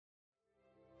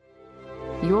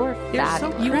You're fat. so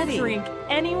You will pretty. drink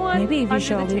anyone. Maybe if you under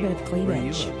show a the little bit table. of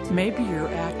cleavage. Maybe you're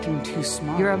acting too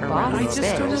smart. You're a around boss us. I just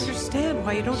don't bitch. understand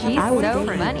why you don't She's have a so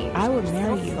boyfriend. funny. I would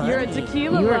marry you. You're a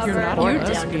tequila You're lover. not a You're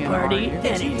lesbian, down to are party you?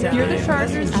 anytime. You're the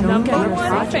Chargers' I don't number get your one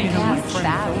project. fan. My He's friend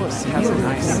fat. Phyllis has a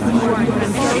nice son.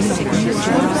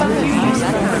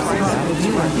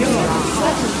 You are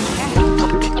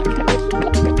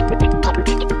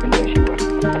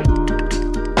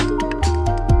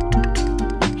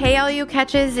Hey, all you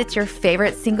catches, it's your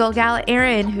favorite single gal,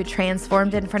 Erin, who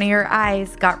transformed in front of your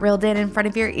eyes, got reeled in front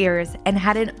of your ears, and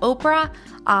had an Oprah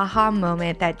aha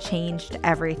moment that changed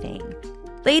everything.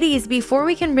 Ladies, before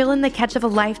we can reel in the catch of a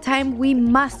lifetime, we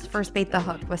must first bait the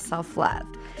hook with self-love.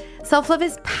 Self-love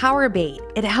is power bait.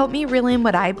 It helped me reel in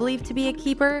what I believe to be a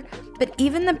keeper, but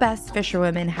even the best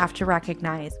fisherwomen have to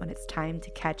recognize when it's time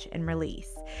to catch and release.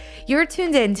 You're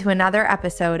tuned in to another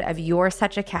episode of You're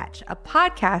Such a Catch, a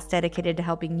podcast dedicated to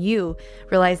helping you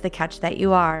realize the catch that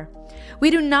you are. We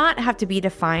do not have to be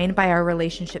defined by our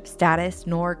relationship status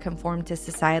nor conform to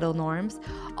societal norms.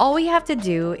 All we have to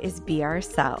do is be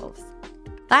ourselves.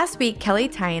 Last week, Kelly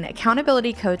Tyne,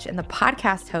 accountability coach and the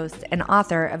podcast host and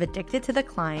author of Addicted to the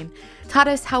Climb, taught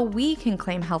us how we can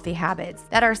claim healthy habits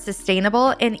that are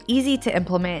sustainable and easy to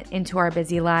implement into our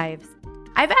busy lives.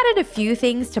 I've added a few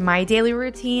things to my daily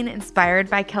routine inspired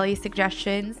by Kelly's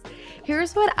suggestions.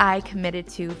 Here's what I committed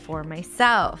to for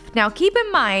myself. Now, keep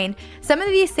in mind, some of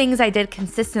these things I did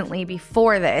consistently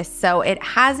before this, so it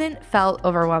hasn't felt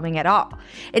overwhelming at all.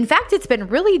 In fact, it's been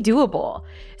really doable.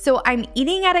 So I'm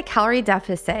eating at a calorie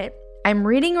deficit. I'm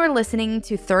reading or listening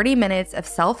to 30 minutes of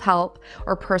self-help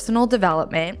or personal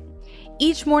development.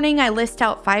 Each morning, I list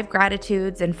out 5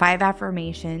 gratitudes and 5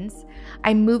 affirmations.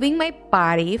 I'm moving my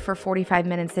body for 45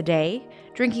 minutes a day,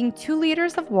 drinking 2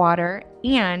 liters of water,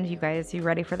 and you guys, you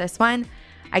ready for this one?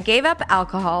 I gave up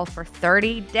alcohol for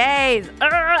 30 days.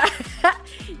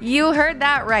 You heard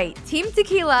that right. Team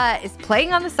Tequila is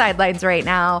playing on the sidelines right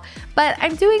now, but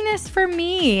I'm doing this for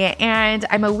me, and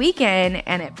I'm a week in,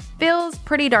 and it feels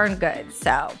pretty darn good.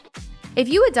 So if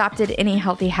you adopted any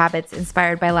healthy habits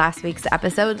inspired by last week's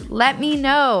episode, let me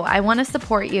know. I want to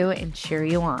support you and cheer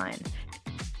you on.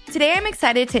 Today, I'm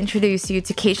excited to introduce you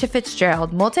to Keisha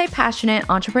Fitzgerald, multi-passionate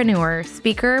entrepreneur,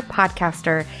 speaker,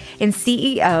 podcaster, and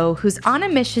CEO who's on a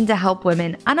mission to help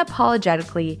women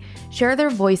unapologetically share their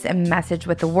voice and message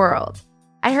with the world.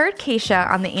 I heard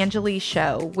Keisha on the Angie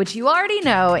Show, which you already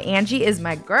know, Angie is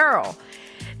my girl.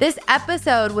 This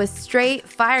episode was straight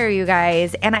fire, you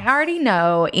guys, and I already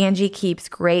know Angie keeps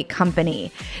great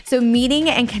company. So meeting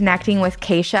and connecting with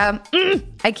Keisha,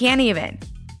 I can't even.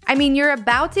 I mean, you're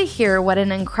about to hear what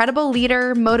an incredible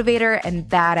leader, motivator, and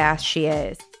badass she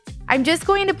is. I'm just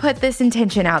going to put this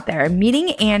intention out there.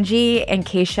 Meeting Angie and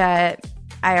Keisha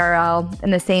IRL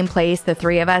in the same place, the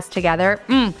 3 of us together,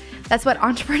 that's what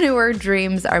entrepreneur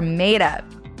dreams are made of.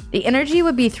 The energy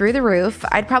would be through the roof.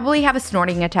 I'd probably have a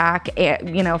snorting attack,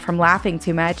 from laughing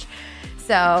too much.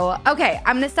 So, okay,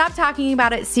 I'm going to stop talking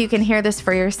about it so you can hear this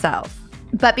for yourself.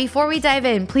 But before we dive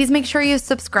in, please make sure you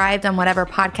subscribed on whatever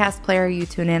podcast player you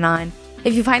tune in on.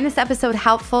 If you find this episode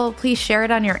helpful, please share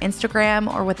it on your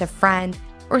Instagram or with a friend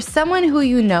or someone who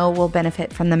you know will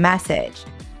benefit from the message.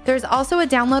 There's also a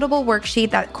downloadable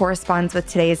worksheet that corresponds with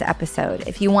today's episode.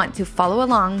 If you want to follow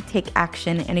along, take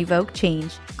action, and evoke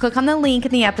change, click on the link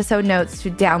in the episode notes to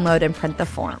download and print the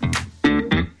form.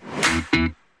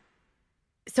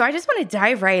 So I just want to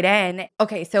dive right in.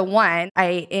 Okay, so one,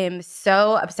 I am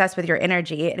so obsessed with your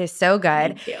energy. It is so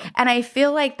good. Thank you. And I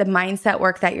feel like the mindset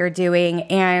work that you're doing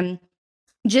and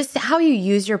just how you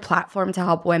use your platform to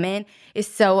help women is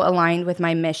so aligned with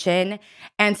my mission.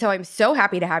 And so I'm so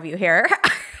happy to have you here.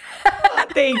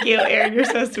 Thank you, Erin. You're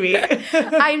so sweet.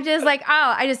 I'm just like,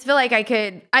 I just feel like I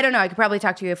could probably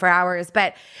talk to you for hours.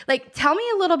 But like, tell me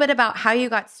a little bit about how you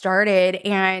got started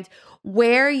and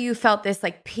where you felt this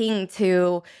like ping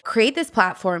to create this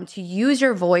platform to use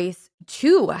your voice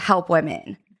to help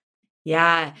women.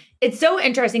 Yeah, it's so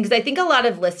interesting because I think a lot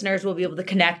of listeners will be able to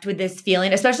connect with this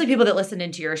feeling, especially people that listen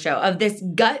into your show, of this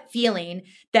gut feeling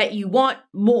that you want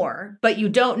more, but you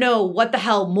don't know what the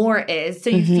hell more is.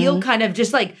 So you feel kind of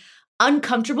just like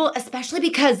uncomfortable, especially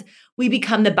because we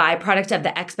become the byproduct of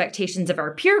the expectations of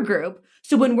our peer group.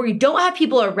 So when we don't have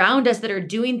people around us that are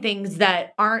doing things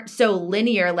that aren't so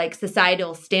linear, like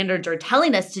societal standards are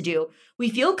telling us to do, we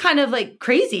feel kind of like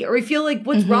crazy, or we feel like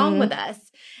what's wrong with us?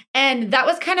 And that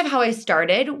was kind of how I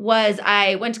started. Was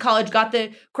I went to college, got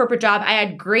the corporate job. I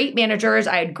had great managers.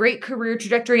 I had great career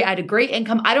trajectory. I had a great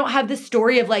income. I don't have this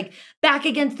story of like back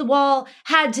against the wall,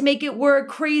 had to make it work,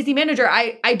 crazy manager.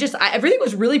 Everything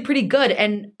was really pretty good.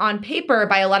 And on paper,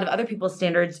 by a lot of other people's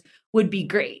standards, would be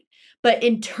great. But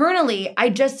internally, I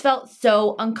just felt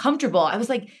so uncomfortable. I was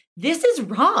like, this is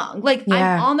wrong. Like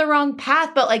I'm on the wrong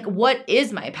path, but like, what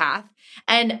is my path?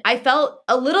 And I felt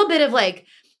a little bit of like,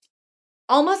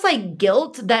 almost like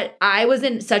guilt that I was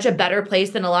in such a better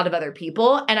place than a lot of other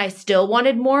people. And I still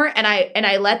wanted more. And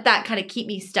I let that kind of keep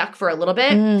me stuck for a little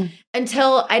bit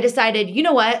until I decided, you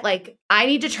know what, like I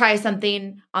need to try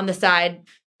something on the side,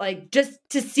 like just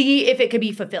to see if it could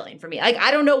be fulfilling for me. Like,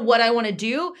 I don't know what I want to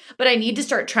do, but I need to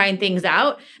start trying things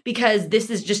out because this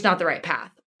is just not the right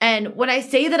path. And when I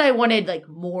say that I wanted like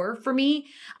more for me,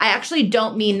 I actually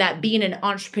don't mean that being an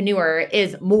entrepreneur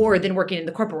is more than working in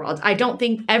the corporate world. I don't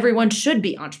think everyone should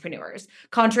be entrepreneurs,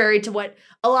 contrary to what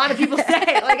a lot of people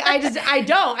say. Like, I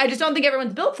just don't think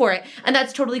everyone's built for it. And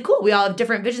that's totally cool. We all have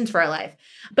different visions for our life.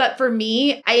 But for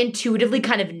me, I intuitively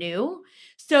kind of knew.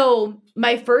 So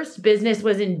my first business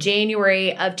was in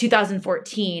January of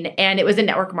 2014, and it was in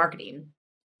network marketing.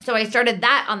 So I started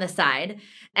that on the side,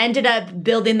 ended up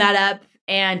building that up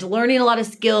and learning a lot of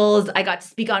skills. I got to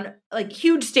speak on like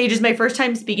huge stages. My first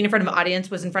time speaking in front of an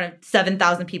audience was in front of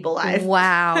 7,000 people live.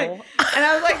 Wow. And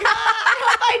I was like,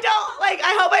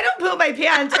 I hope I don't poop my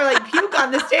pants or like puke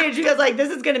on the stage because like this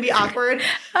is going to be awkward.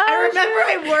 I remember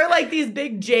I wore like these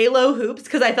big J-Lo hoops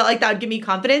because I felt like that would give me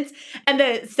confidence. And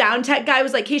the sound tech guy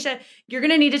was like, Keisha, you're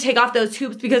going to need to take off those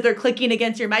hoops because they're clicking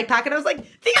against your mic pack. And I was like,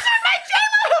 these are my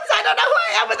J-Lo hoops. I don't know who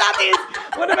I am without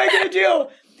these. What am I going to do?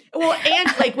 Well,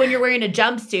 and like when you're wearing a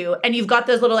jumpsuit and you've got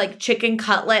those little like chicken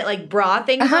cutlet like bra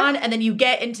things on, and then you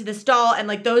get into the stall and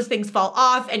like those things fall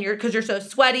off and because you're so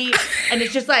sweaty, and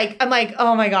it's just like, I'm like,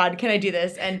 oh my God, can I do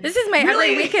this? And this is my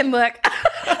every weekend look.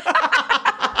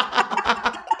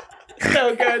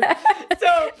 So good.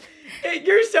 So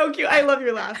you're so cute. I love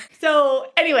your laugh. So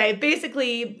anyway,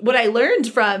 basically what I learned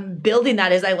from building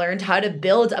that is I learned how to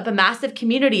build up a massive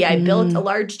community. I built a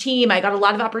large team. I got a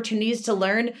lot of opportunities to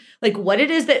learn like what it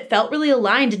is that felt really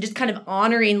aligned and just kind of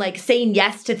honoring, like saying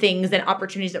yes to things and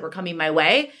opportunities that were coming my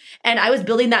way. And I was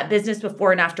building that business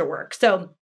before and after work.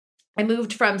 So I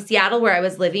moved from Seattle, where I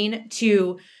was living,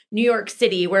 to New York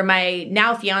City, where my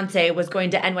now fiance was going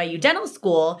to NYU dental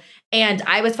school, and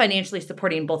I was financially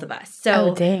supporting both of us.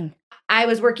 So dang. I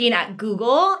was working at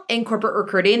Google in corporate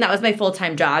recruiting. That was my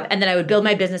full-time job. And then I would build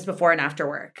my business before and after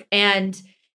work. And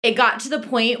it got to the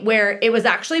point where it was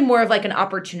actually more of like an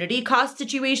opportunity cost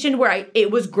situation where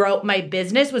my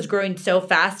business was growing so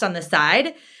fast on the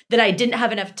side that I didn't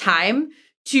have enough time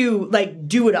to like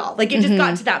do it all. Like it just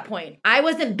got to that point. I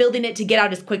wasn't building it to get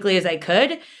out as quickly as I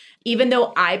could, even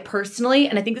though I personally,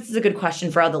 and I think this is a good question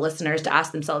for all the listeners to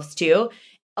ask themselves too,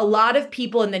 a lot of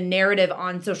people in the narrative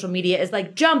on social media is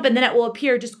like, jump and then it will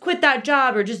appear, just quit that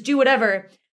job or just do whatever.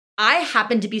 I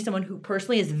happen to be someone who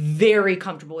personally is very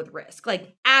comfortable with risk,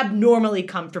 like abnormally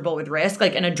comfortable with risk,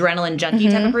 like an adrenaline junkie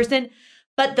type of person.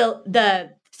 But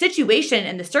the situation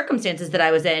and the circumstances that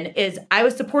I was in is I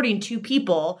was supporting two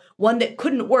people, one that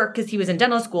couldn't work because he was in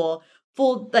dental school,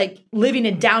 like living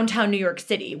in downtown New York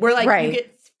City, where like you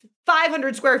get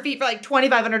 500 square feet for like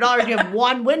 $2,500. You have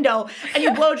one window and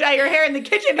you blow dry your hair in the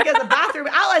kitchen because the bathroom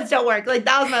outlets don't work. Like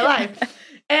that was my life.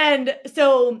 And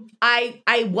so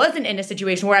I wasn't in a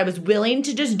situation where I was willing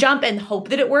to just jump and hope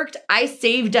that it worked. I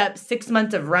saved up 6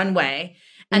 months of runway,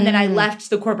 and then I left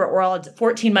the corporate world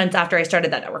 14 months after I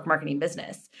started that network marketing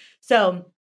business. So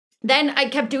then I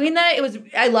kept doing that.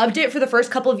 I loved it for the first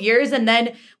couple of years. And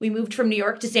then we moved from New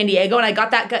York to San Diego, and I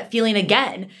got that gut feeling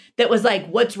again that was like,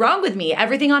 what's wrong with me?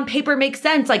 Everything on paper makes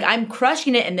sense. Like I'm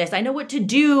crushing it in this. I know what to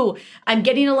do. I'm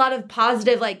getting a lot of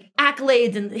positive like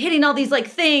accolades and hitting all these like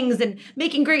things and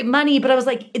making great money. But I was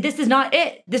like, this is not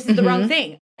it. This is the wrong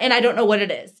thing. And I don't know what it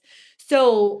is.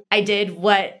 So I did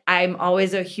what I'm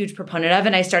always a huge proponent of,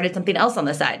 and I started something else on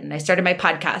the side. And I started my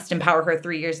podcast, Empower Her,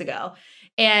 3 years ago.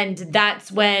 And that's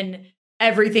when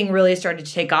everything really started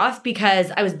to take off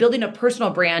because I was building a personal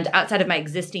brand outside of my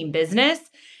existing business.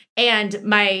 And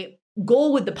my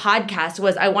goal with the podcast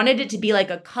was I wanted it to be like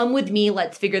a come with me,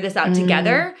 let's figure this out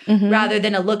together, rather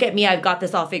than a look at me, I've got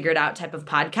this all figured out type of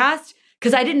podcast.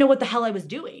 Because I didn't know what the hell I was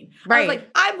doing. I was like,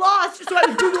 I'm lost. So I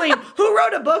was Googling who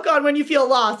wrote a book on when you feel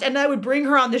lost. And I would bring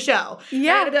her on the show.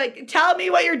 Yeah. And I'd be like, tell me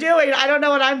what you're doing. I don't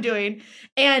know what I'm doing.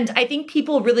 And I think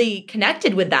people really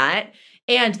connected with that.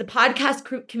 And the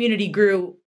podcast community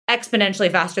grew exponentially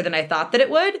faster than I thought that it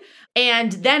would.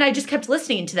 And then I just kept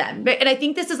listening to them. And I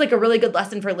think this is like a really good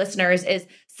lesson for listeners is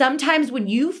sometimes when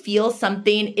you feel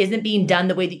something isn't being done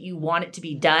the way that you want it to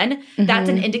be done, that's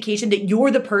an indication that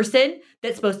you're the person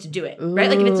that's supposed to do it, right?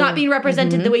 Like if it's not being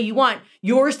represented the way you want,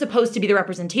 you're supposed to be the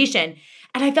representation.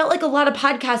 And I felt like a lot of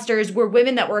podcasters were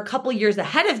women that were a couple years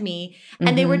ahead of me,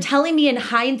 and they were telling me in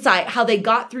hindsight how they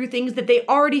got through things that they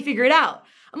already figured out.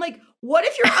 I'm like, what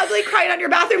if you're ugly crying on your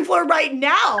bathroom floor right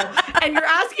now and you're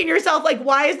asking yourself, like,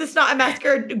 why is the snot and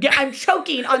mascara? I'm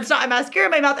choking on snot and mascara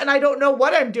in my mouth and I don't know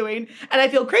what I'm doing and I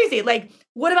feel crazy. Like,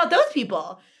 what about those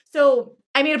people? So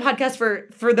I made a podcast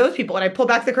for those people and I pulled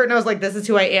back the curtain. I was like, this is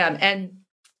who I am. And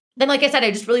then, like I said, I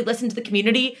just really listened to the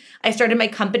community. I started my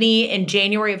company in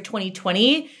January of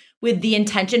 2020 with the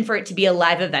intention for it to be a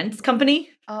live events company.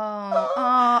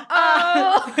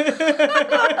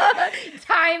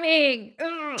 Timing.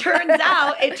 Turns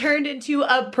out it turned into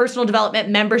a personal development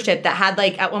membership that had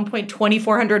like at one point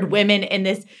 2,400 women in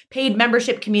this paid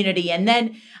membership community. And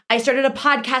then I started a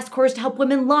podcast course to help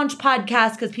women launch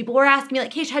podcasts because people were asking me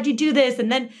like, Keish, how'd you do this? And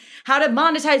then how to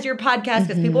monetize your podcast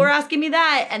because people were asking me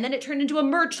that. And then it turned into a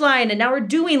merch line and now we're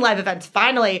doing live events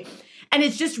finally. And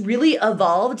it's just really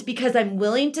evolved because I'm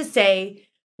willing to say,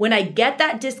 when I get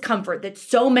that discomfort that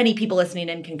so many people listening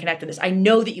in can connect to this, I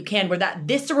know that you can, where that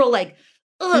visceral, like,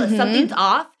 something's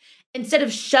off, instead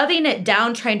of shoving it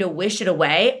down, trying to wish it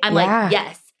away, I'm like,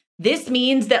 yes, this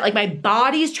means that like my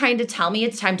body's trying to tell me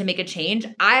it's time to make a change.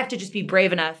 I have to just be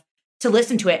brave enough to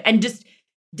listen to it and just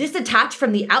disattach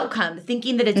from the outcome,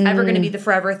 thinking that it's ever going to be the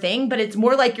forever thing. But it's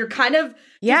more like you're kind of,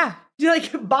 you're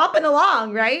like bopping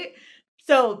along, right?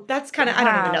 So that's kind of, I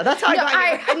don't even know. That's how I got here.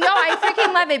 I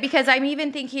freaking love it because I'm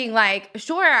even thinking like,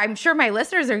 I'm sure my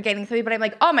listeners are getting something, but I'm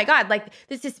like, oh my God, like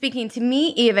this is speaking to me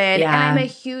even. Yeah. And I'm a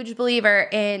huge believer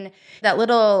in that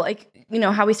little, like,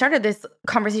 how we started this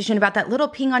conversation about that little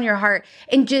ping on your heart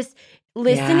and just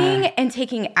listening and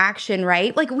taking action,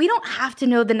 right? Like we don't have to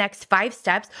know the next 5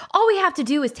 steps. All we have to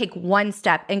do is take 1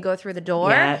 step and go through the door.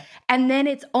 Yeah. And then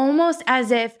it's almost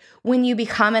as if when you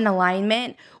become in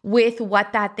alignment with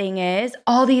what that thing is,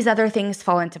 all these other things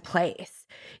fall into place.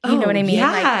 You know what I mean?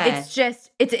 Yeah. Like it's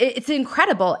just, it's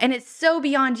incredible and it's so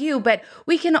beyond you, but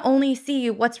we can only see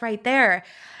what's right there.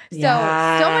 So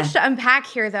much to unpack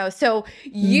here though. So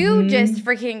you just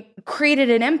freaking created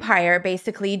an empire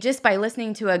basically just by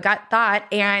listening to a gut thought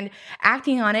and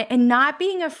acting on it and not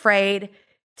being afraid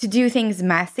to do things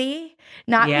messy,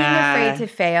 not being afraid to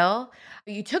fail.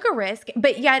 You took a risk,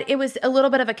 but yet it was a little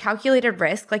bit of a calculated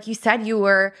risk. Like you said, you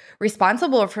were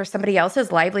responsible for somebody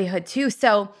else's livelihood too.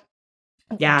 So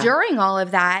during all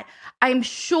of that, I'm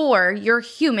sure you're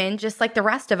human just like the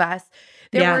rest of us.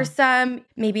 There were some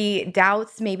maybe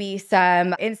doubts, maybe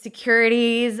some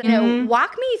insecurities.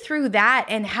 Walk me through that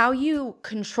and how you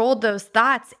controlled those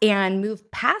thoughts and moved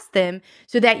past them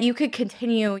so that you could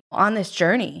continue on this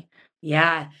journey.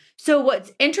 Yeah. So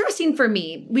what's interesting for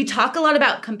me, we talk a lot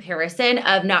about comparison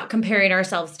of not comparing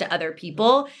ourselves to other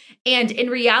people. And in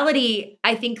reality,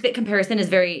 I think that comparison is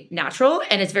very natural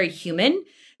and it's very human.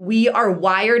 We are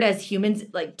wired as humans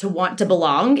like to want to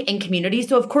belong in communities.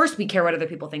 So of course we care what other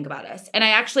people think about us. And I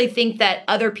actually think that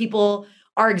other people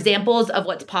are examples of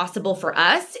what's possible for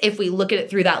us if we look at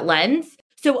it through that lens.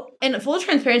 So in full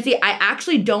transparency, I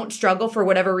actually don't struggle for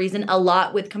whatever reason a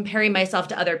lot with comparing myself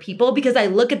to other people because I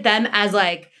look at them as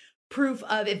like proof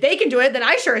of if they can do it, then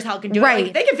I sure as hell can do it. Like,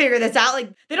 if they can figure this out.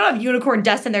 Like they don't have unicorn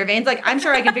dust in their veins. Like I'm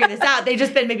sure I can figure this out. They've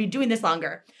just been maybe doing this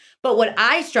longer. But what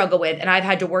I struggle with, and I've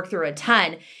had to work through a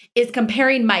ton, is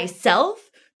comparing myself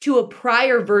to a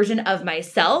prior version of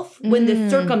myself when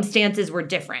the circumstances were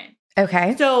different.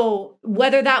 Okay. So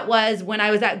whether that was when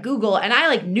I was at Google and I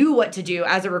like knew what to do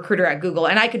as a recruiter at Google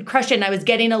and I could crush it and I was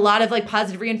getting a lot of like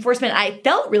positive reinforcement. I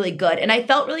felt really good and I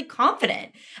felt really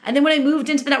confident. And then when I moved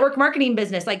into the network marketing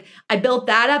business, like I built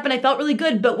that up and I felt really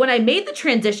good. But when I made the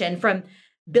transition from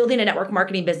building a network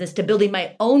marketing business to building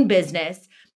my own business,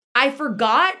 I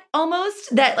forgot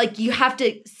almost that like you have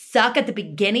to suck at the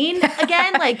beginning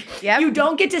again. Like you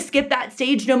don't get to skip that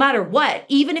stage no matter what,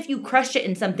 even if you crush it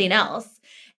in something else.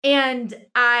 And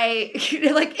I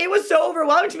like, it was so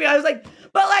overwhelming to me. I was like,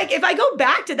 but like, if I go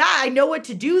back to that, I know what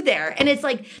to do there. And it's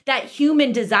like that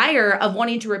human desire of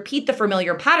wanting to repeat the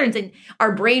familiar patterns and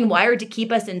our brain wired to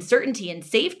keep us in certainty and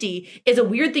safety is a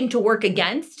weird thing to work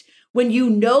against. When you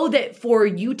know that for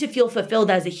you to feel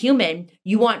fulfilled as a human,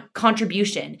 you want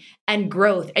contribution and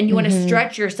growth and you want to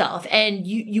stretch yourself and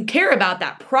you care about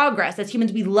that progress. As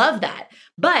humans, we love that.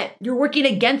 But you're working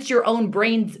against your own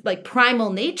brain's like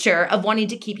primal nature of wanting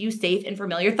to keep you safe in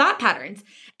familiar thought patterns.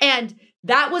 And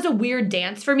that was a weird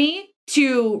dance for me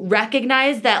to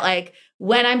recognize that like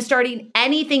when I'm starting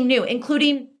anything new,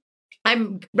 including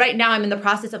I'm in the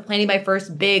process of planning my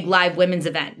first big live women's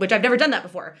event, which I've never done that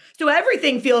before. So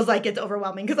everything feels like it's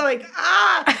overwhelming because I'm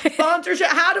like, sponsorship,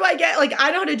 how do I get, like, I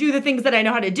know how to do the things that I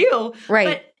know how to do. Right.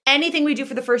 But anything we do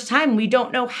for the first time, we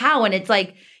don't know how. And it's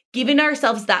like giving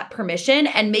ourselves that permission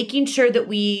and making sure that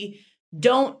we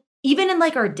don't, even in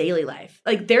like our daily life,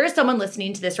 like there is someone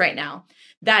listening to this right now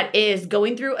that is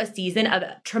going through a season of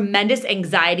tremendous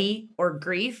anxiety or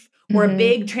grief or a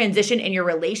big transition in your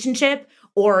relationship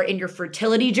or in your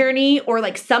fertility journey or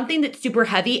like something that's super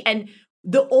heavy. And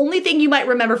the only thing you might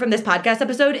remember from this podcast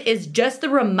episode is just the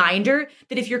reminder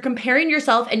that if you're comparing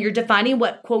yourself and you're defining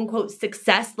what quote unquote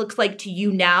success looks like to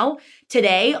you now,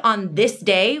 today, on this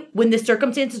day, when the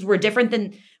circumstances were different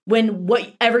than when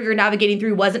whatever you're navigating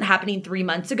through wasn't happening 3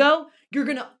 months ago, you're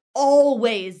going to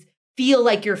always feel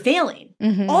like you're failing.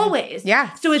 Always.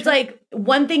 Yeah. So it's like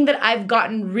one thing that I've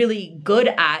gotten really good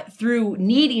at through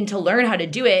needing to learn how to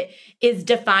do it is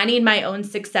defining my own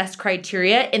success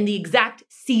criteria in the exact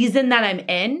season that I'm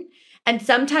in. And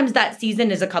sometimes that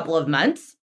season is a couple of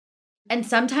months. And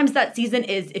sometimes that season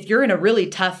is, if you're in a really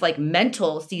tough, like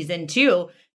mental season too,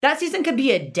 that season could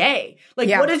be a day. Like,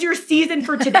 what is your season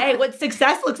for today? What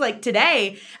success looks like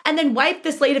today? And then wipe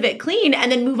the slate of it clean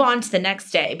and then move on to the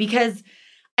next day. Because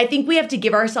I think we have to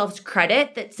give ourselves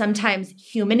credit that sometimes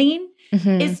humaning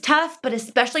is tough, but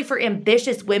especially for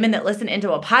ambitious women that listen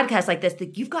into a podcast like this,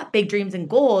 that you've got big dreams and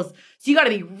goals. So you got to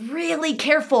be really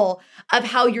careful of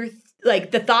how you're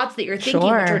like the thoughts that you're thinking,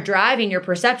 which are driving your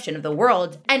perception of the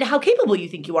world and how capable you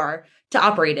think you are to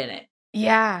operate in it.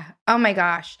 Yeah. Oh my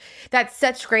gosh. That's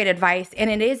such great advice. And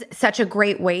it is such a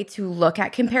great way to look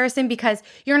at comparison because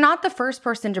you're not the first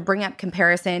person to bring up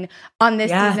comparison on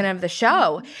this season of the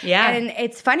show. Yeah. And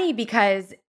it's funny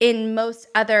because in most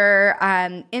other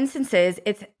instances,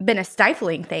 it's been a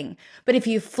stifling thing. But if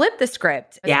you flip the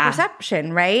script, it's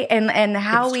perception, right? And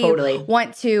how we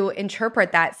want to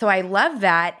interpret that. So I love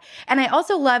that. And I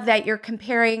also love that you're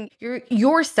comparing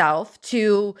yourself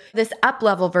to this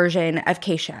up-level version of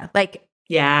Keisha. Like,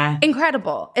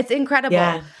 incredible. It's incredible.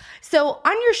 Yeah. So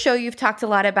on your show, you've talked a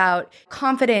lot about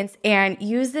confidence and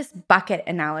use this bucket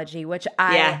analogy, which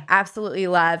I absolutely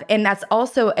love. And that's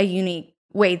also a unique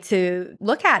way to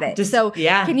look at it.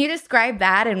 Can you describe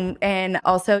that and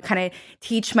also kind of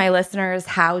teach my listeners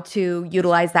how to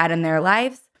utilize that in their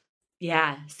lives?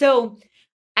 Yeah. So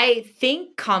I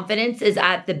think confidence is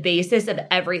at the basis of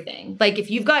everything. Like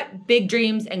if you've got big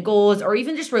dreams and goals or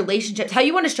even just relationships, how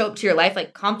you want to show up to your life,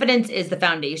 like confidence is the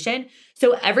foundation.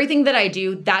 So everything that I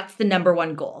do, that's the number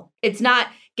one goal. It's not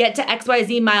get to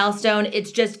XYZ milestone.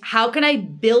 It's just how can I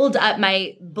build up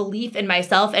my belief in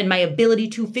myself and my ability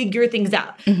to figure things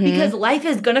out? Because life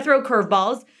is going to throw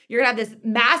curveballs. You're going to have this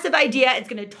massive idea. It's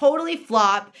going to totally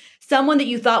flop. Someone that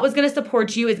you thought was going to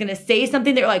support you is going to say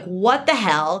something that you're like, what the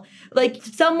hell? Like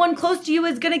someone close to you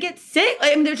is going to get sick.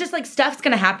 I mean, there's just like stuff's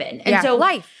going to happen. And so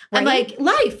life. Right? I'm like,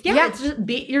 life. Yeah. It's just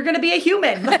you're going to be a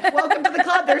human. Like, welcome to the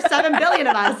club. There's 7 billion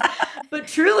of us. But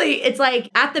truly, it's like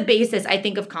at the basis, I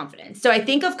think of confidence. So I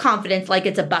think of confidence like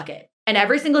it's a bucket. And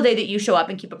every single day that you show up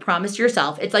and keep a promise to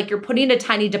yourself, it's like you're putting a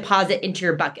tiny deposit into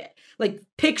your bucket. Like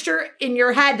picture in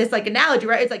your head this like analogy,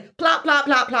 right? It's like plop, plop,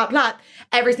 plop, plop, plop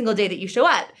every single day that you show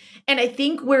up. And I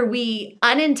think where we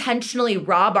unintentionally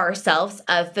rob ourselves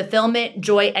of fulfillment,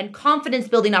 joy, and confidence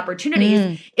building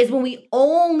opportunities is when we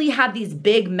only have these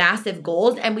big, massive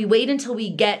goals and we wait until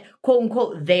we get quote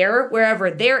unquote there,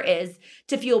 wherever there is,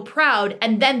 to feel proud.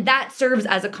 And then that serves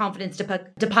as a confidence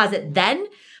deposit then.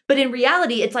 But in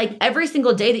reality, it's like every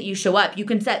single day that you show up, you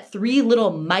can set 3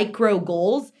 little micro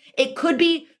goals. It could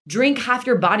be drink half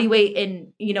your body weight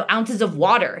in, ounces of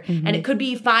water. And it could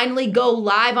be finally go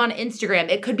live on Instagram.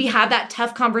 It could be have that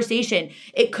tough conversation.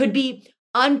 It could be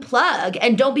unplug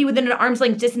and don't be within an arm's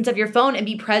length distance of your phone and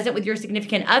be present with your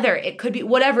significant other. It could be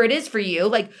whatever it is for you,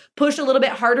 like push a little bit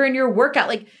harder in your workout,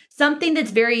 like something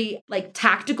that's very like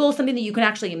tactical, something that you can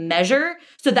actually measure.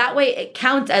 So that way it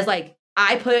counts as like,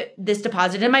 I put this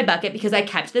deposit in my bucket because I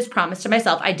kept this promise to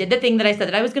myself. I did the thing that I said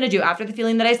that I was going to do after the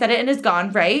feeling that I said it and is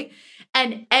gone, right?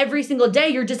 And every single day,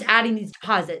 you're just adding these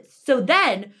deposits. So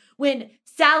then when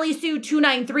Sally Sue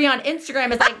 293 on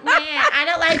Instagram is like, man, I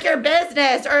don't like your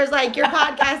business, or is like, your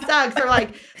podcast sucks, or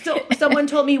like, so someone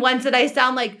told me once that I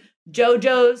sound like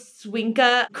JoJo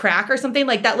Swinka Crack or something,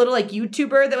 like that little like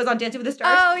YouTuber that was on Dancing with the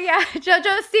Stars. Oh yeah, JoJo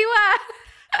Siwa.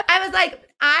 I was like,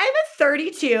 I'm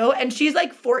 32 and she's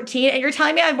like 14 and you're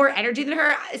telling me I have more energy than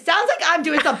her? It sounds like I'm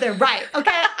doing something right,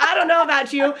 okay? I don't know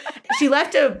about you. She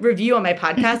left a review on my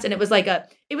podcast and it was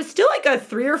still like a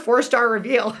 3 or 4 star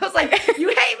review. I was like, you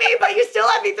hate me, but you still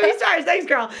let me 3 stars. Thanks,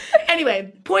 girl.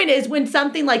 Anyway, point is when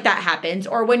something like that happens,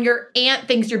 or when your aunt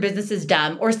thinks your business is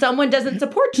dumb, or someone doesn't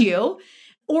support you,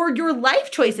 or your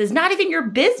life choices, not even your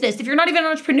business. If you're not even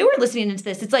an entrepreneur listening into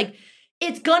this, it's like,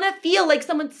 it's gonna feel like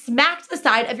someone smacked the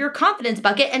side of your confidence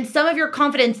bucket, and some of your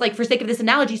confidence, like for sake of this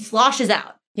analogy, sloshes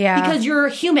out. Yeah. Because you're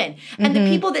human. And the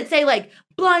people that say like,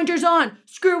 blinders on,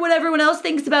 screw what everyone else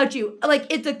thinks about you. Like,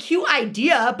 it's a cute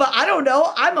idea, but I don't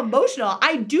know. I'm emotional.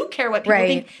 I do care what people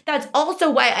think. That's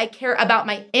also why I care about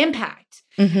my impact.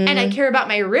 And I care about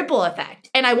my ripple effect.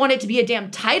 And I want it to be a damn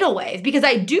tidal wave, because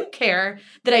I do care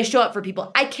that I show up for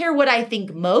people. I care what I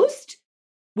think most,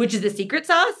 which is the secret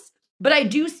sauce. But I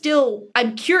do still,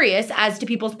 I'm curious as to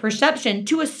people's perception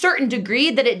to a certain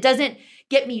degree, that it doesn't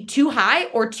get me too high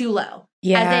or too low.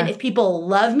 Yeah. As in, if people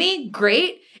love me,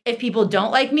 great. If people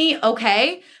don't like me,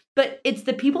 okay. But it's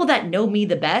the people that know me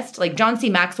the best. Like John C.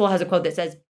 Maxwell has a quote that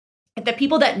says, if the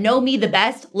people that know me the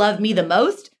best love me the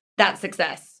most, that's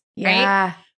success. Yeah.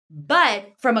 Right?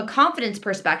 But from a confidence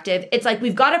perspective, it's like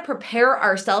we've got to prepare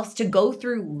ourselves to go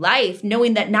through life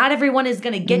knowing that not everyone is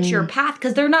going to get your path,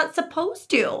 because they're not supposed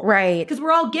to. Right. Because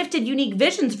we're all gifted unique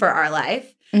visions for our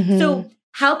life. So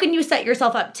how can you set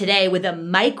yourself up today with a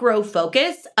micro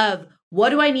focus of,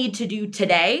 what do I need to do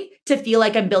today to feel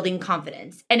like I'm building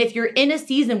confidence? And if you're in a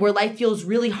season where life feels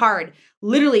really hard,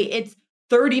 literally it's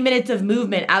 30 minutes of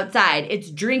movement outside.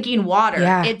 It's drinking water.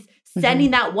 Yeah. It's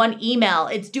sending that one email.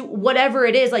 It's do whatever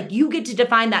it is. Like, you get to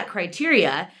define that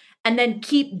criteria and then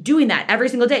keep doing that every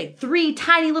single day. 3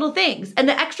 tiny little things. And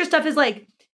the extra stuff is like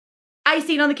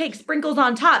icing on the cake, sprinkles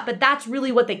on top, but that's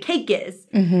really what the cake is.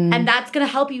 And that's going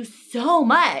to help you so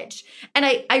much. And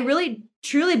I really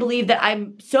truly believe that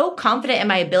I'm so confident in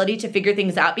my ability to figure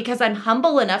things out, because I'm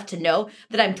humble enough to know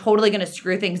that I'm totally going to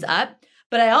screw things up.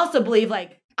 But I also believe,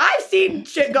 like, I've seen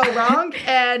shit go wrong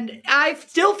and I've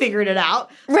still figured it out.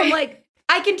 So I'm like,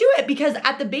 I can do it, because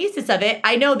at the basis of it,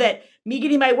 I know that me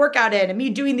getting my workout in and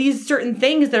me doing these certain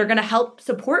things that are going to help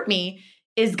support me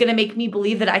is going to make me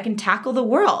believe that I can tackle the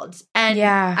world. And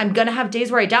I'm going to have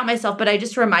days where I doubt myself, but I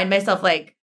just remind myself,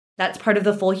 like, that's part of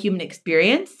the full human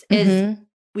experience is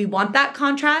we want that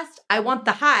contrast. I want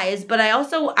the highs, but I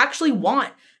also actually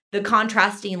want the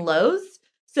contrasting lows,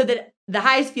 so that the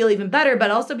highs feel even better, but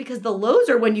also because the lows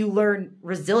are when you learn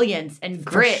resilience and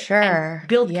grit and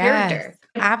build character.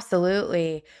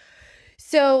 Absolutely.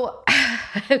 So,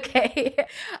 okay,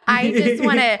 I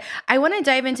want to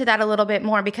dive into that a little bit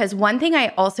more, because one thing I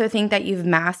also think that you've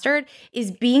mastered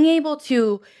is being able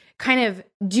to kind of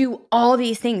do all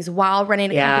these things while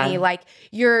running a company. Like,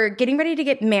 you're getting ready to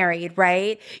get married,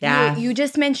 right? Yeah. You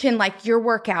just mentioned like your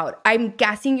workout. I'm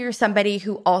guessing you're somebody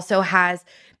who also has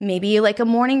maybe like a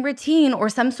morning routine or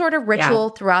some sort of ritual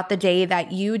throughout the day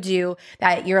that you do,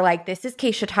 that you're like, this is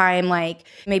Keisha time. Like,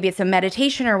 maybe it's a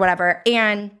meditation or whatever.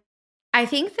 And I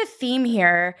think the theme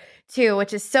here too,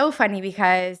 which is so funny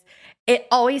because it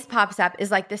always pops up, is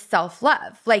like this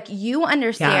self-love. Like, you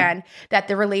understand that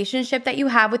the relationship that you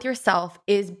have with yourself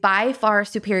is by far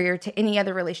superior to any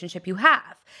other relationship you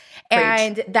have.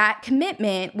 And that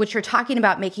commitment, which you're talking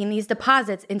about, making these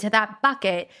deposits into that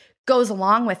bucket, goes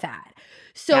along with that.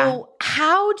 So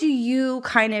how do you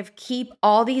kind of keep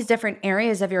all these different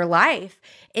areas of your life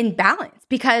in balance?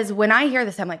 Because when I hear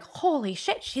this, I'm like, holy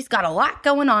shit, she's got a lot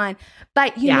going on,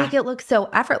 but you make it look so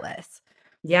effortless.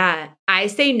 Yeah. I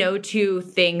say no to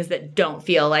things that don't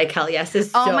feel like hell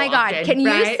yeses. Oh my God. Often, Can you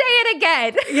say it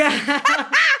again?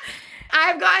 Yeah.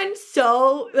 I've gotten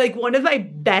so, like, one of my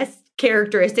best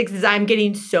characteristics is I'm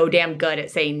getting so damn good at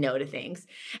saying no to things.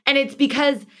 And it's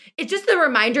because it's just the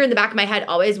reminder in the back of my head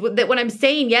always that when I'm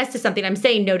saying yes to something, I'm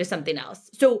saying no to something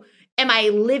else. So am I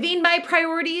living my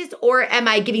priorities, or am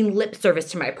I giving lip service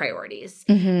to my priorities?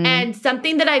 And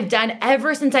something that I've done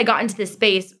ever since I got into this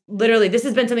space, literally, this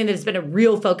has been something that has been a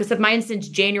real focus of mine since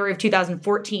January of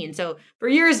 2014. So for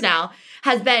years now,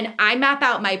 has been I map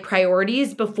out my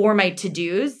priorities before my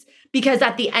to-dos, because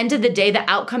at the end of the day, the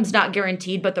outcome's not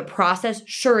guaranteed, but the process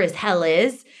sure as hell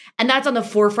is. And that's on the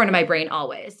forefront of my brain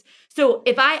always. So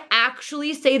if I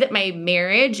actually say that my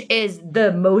marriage is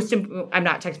the most, I'm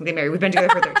not technically married. We've been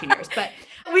together for 13 years, but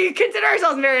we consider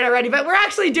ourselves married already, but we're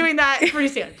actually doing that pretty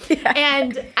soon.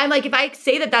 And I'm like, if I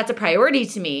say that that's a priority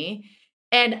to me,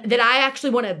 and that I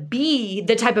actually want to be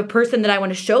the type of person that I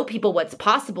want to show people what's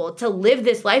possible, to live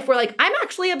this life where, like, I'm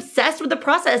actually obsessed with the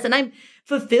process and I'm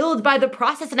fulfilled by the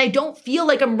process, and I don't feel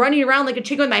like I'm running around like a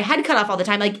chicken with my head cut off all the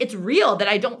time. Like, it's real that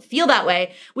I don't feel that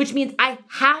way, which means I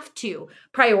have to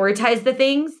prioritize the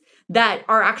things that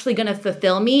are actually going to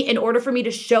fulfill me in order for me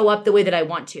to show up the way that I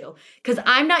want to. Because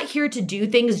I'm not here to do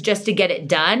things just to get it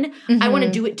done. I want to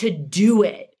do it to do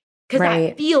it. Because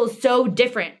that feels so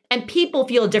different. And people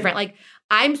feel different. Like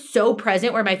I'm so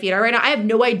present where my feet are right now. I have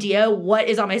no idea what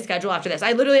is on my schedule after this.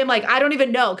 I literally am like, I don't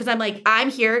even know. Cause I'm like,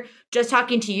 I'm here just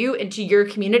talking to you and to your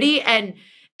community. And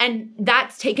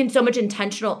that's taken so much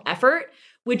intentional effort,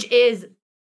 which is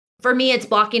for me, it's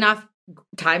blocking off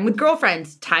time with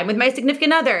girlfriends, time with my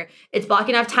significant other. It's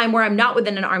blocking off time where I'm not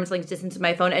within an arm's length distance of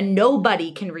my phone and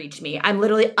nobody can reach me. I'm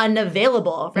literally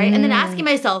unavailable, right? And then asking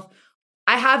myself,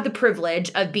 I have the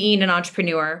privilege of being an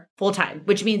entrepreneur full time,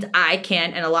 which means I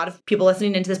can, and a lot of people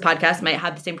listening into this podcast might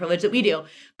have the same privilege that we do.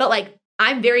 But like,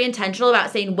 I'm very intentional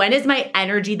about saying, when is my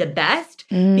energy the best?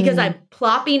 Because I'm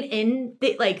plopping in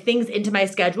things into my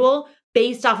schedule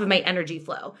based off of my energy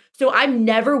flow. So I'm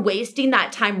never wasting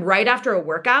that time right after a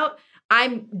workout.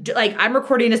 I'm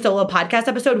recording a solo podcast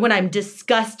episode when I'm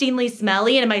disgustingly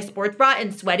smelly and in my sports bra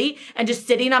and sweaty and just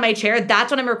sitting on my chair.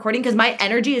 That's when I'm recording because my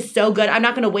energy is so good. I'm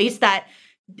not going to waste that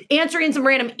answering some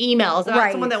random emails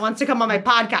about someone that wants to come on my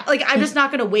podcast. Like, I'm just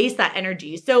not going to waste that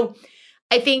energy. So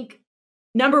I think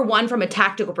number one, from a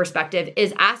tactical perspective,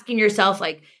 is asking yourself,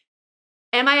 like,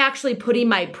 am I actually putting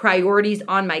my priorities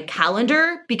on my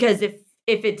calendar? Because if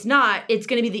it's not, it's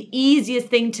going to be the easiest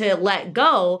thing to let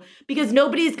go because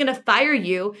nobody's going to fire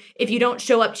you if you don't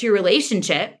show up to your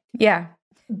relationship. Yeah.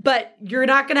 But you're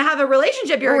not going to have a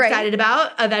relationship you're excited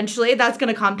about. Eventually, that's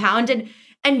going to compound. And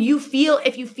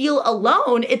if you feel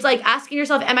alone, it's like asking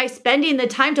yourself, am I spending the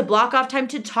time to block off time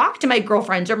to talk to my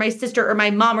girlfriends or my sister or my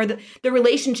mom or the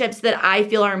relationships that I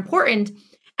feel are important?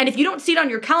 And if you don't see it on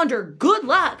your calendar, good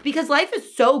luck, because life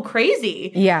is so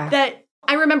crazy. Yeah. That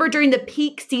I remember during the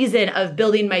peak season of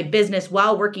building my business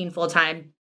while working full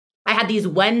time, I had these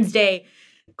Wednesday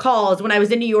calls when I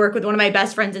was in New York with one of my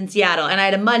best friends in Seattle. And I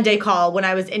had a Monday call when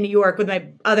I was in New York with my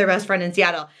other best friend in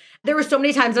Seattle. There were so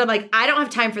many times that I'm like, I don't have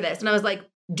time for this. And I was like,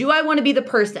 do I want to be the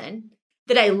person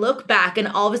that I look back and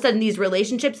all of a sudden these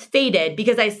relationships faded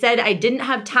because I said I didn't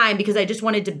have time because I just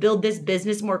wanted to build this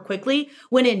business more quickly,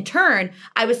 when in turn,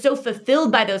 I was so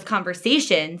fulfilled by those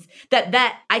conversations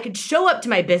that I could show up to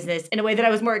my business in a way that I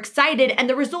was more excited and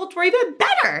the results were even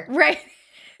better. Right.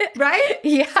 Right?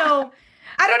 Yeah. So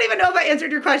I don't even know if I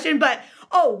answered your question, but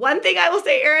one thing I will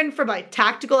say, Erin, for my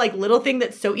tactical, like little thing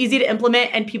that's so easy to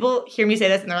implement, and people hear me say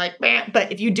this and they're like, "Bah,"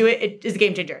 but if you do it, it is a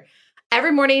game changer.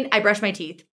 Every morning I brush my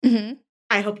teeth. Mm-hmm.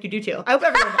 I hope you do too. I hope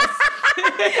everyone does.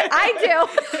 I do.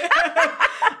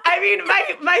 I mean,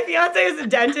 my fiance is a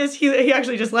dentist. He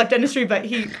actually just left dentistry, but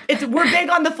we're big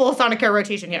on the full Sonicare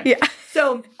rotation here. Yeah.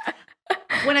 So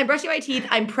when I'm brushing my teeth,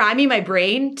 I'm priming my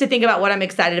brain to think about what I'm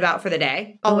excited about for the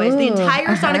day. Always. The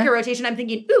entire Sonicare rotation, I'm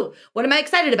thinking, ooh, what am I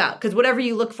excited about? Because whatever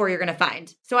you look for, you're going to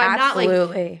find. So I'm not like,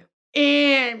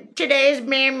 today's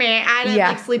meh, I didn't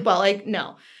like sleep well. Like,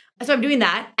 no. So I'm doing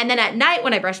that. And then at night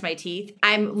when I brush my teeth,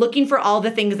 I'm looking for all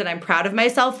the things that I'm proud of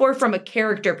myself for from a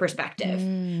character perspective.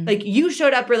 Like, you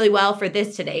showed up really well for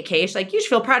this today, Keish. Like, you should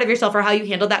feel proud of yourself for how you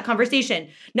handled that conversation.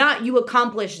 Not you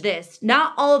accomplished this.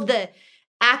 Not all of the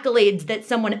accolades that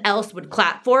someone else would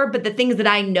clap for, but the things that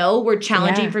I know were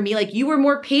challenging for me. Like, you were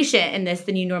more patient in this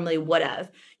than you normally would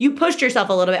have. You pushed yourself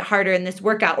a little bit harder in this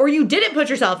workout, or you didn't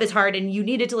push yourself as hard and you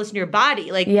needed to listen to your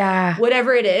body. Like,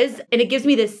 whatever it is. And it gives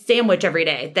me this sandwich every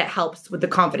day that helps with the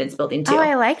confidence building too. Oh,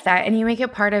 I like that. And you make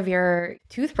it part of your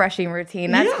toothbrushing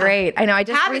routine. That's great. I know. I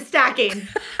just habit stacking.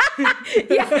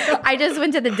 I just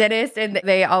went to the dentist and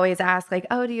they always ask, like,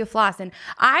 oh, do you floss? And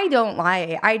I don't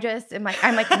lie. I just am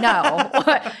like, no,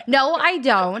 no, I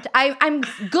don't. I'm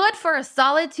good for a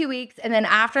solid 2 weeks. And then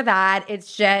after that,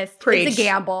 it's just, it's a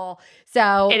gamble.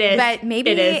 So, it is. But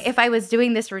maybe if I was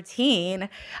doing this routine,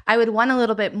 I would want a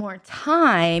little bit more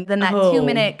time than that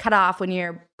 2-minute cutoff when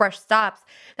your brush stops,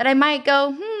 that I might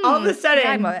go, all of a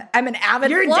sudden, I'm an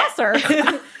avid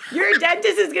flosser. Your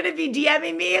dentist is going to be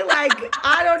DMing me like,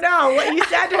 I don't know what you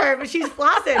said to her, but she's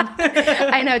flossing.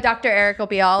 I know. Dr. Eric will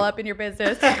be all up in your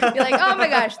business. Be like, oh my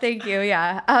gosh, thank you.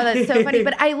 Yeah. Oh, that's so funny.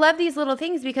 But I love these little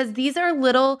things because these are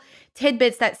little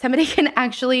tidbits that somebody can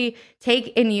actually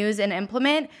take and use and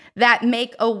implement that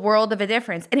make a world of a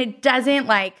difference. And it doesn't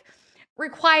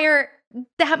require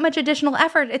that much additional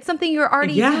effort. It's something you're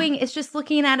already doing. It's just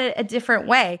looking at it a different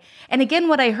way. And again,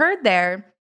 what I heard there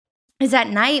is at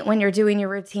night when you're doing your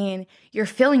routine, you're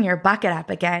filling your bucket up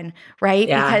again, right?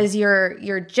 Yeah. Because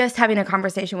you're just having a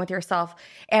conversation with yourself.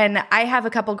 And I have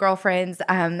a couple girlfriends,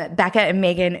 Becca and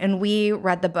Megan, and we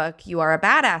read the book, You Are a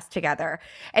Badass, together.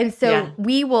 And so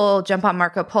we will jump on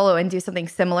Marco Polo and do something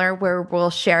similar where we'll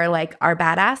share our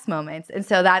badass moments. And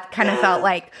so that kind of felt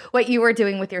like what you were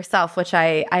doing with yourself, which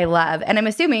I love. And I'm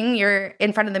assuming you're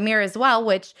in front of the mirror as well,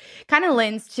 which kind of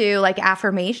lends to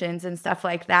affirmations and stuff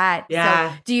like that.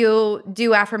 Yeah. So do you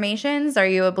do affirmations? Are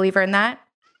you a believer in that?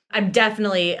 I'm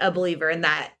definitely a believer in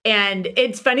that. And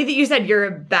it's funny that you said you're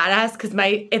a badass because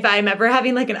if I'm ever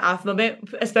having like an off moment,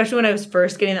 especially when I was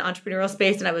first getting in the entrepreneurial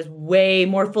space and I was way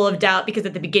more full of doubt because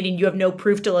at the beginning you have no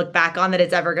proof to look back on that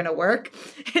it's ever going to work.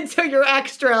 And so you're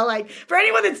extra like, for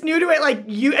anyone that's new to it, like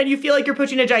you feel like you're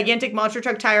pushing a gigantic monster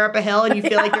truck tire up a hill and you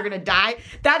feel like you're going to die.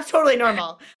 That's totally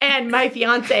normal. And my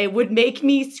fiance would make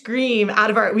me scream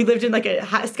we lived in like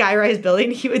a sky-rise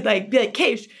building. He would like be like,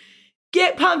 Keish,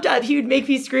 get pumped up. He would make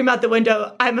me scream out the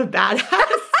window, I'm a badass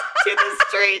to the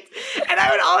streets. And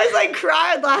I would always like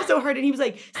cry and laugh so hard. And he was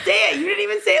like, say it. You didn't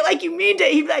even say it like you mean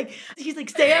it. He's like,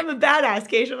 say I'm a badass,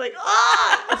 Keish. I'm like,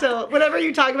 ah. So whenever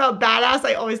you talk about badass,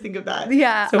 I always think of that.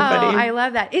 Yeah. So funny. I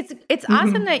love that. It's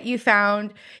awesome that you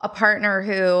found a partner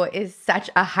who is such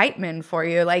a hype man for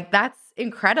you. Like that's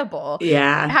incredible.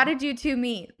 Yeah. How did you two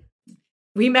meet?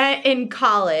 We met in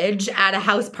college at a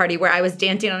house party where I was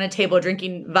dancing on a table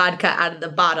drinking vodka out of the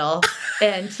bottle.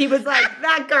 And he was like,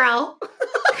 that girl.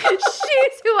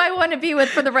 She's who I want to be with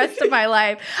for the rest of my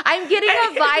life. I'm getting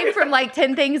a vibe from like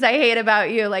 10 Things I Hate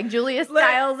About You, like Julia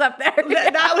Stiles up there.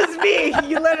 That was me.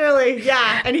 You literally,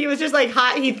 yeah. And he was just like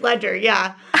hot Heath Ledger.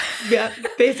 Yeah. Yeah.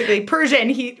 Basically. Persian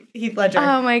Heath Ledger.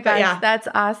 Oh my gosh. Yeah. That's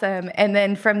awesome. And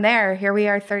then from there, here we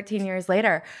are 13 years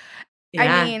later.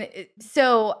 Yeah. I mean,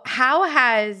 so how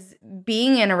has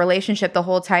being in a relationship the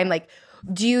whole time, like,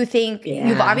 do you think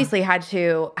you've obviously had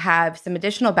to have some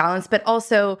additional balance, but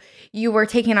also you were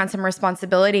taking on some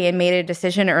responsibility and made a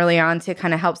decision early on to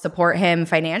kind of help support him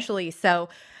financially. So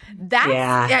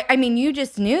that's, I mean, you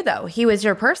just knew though, he was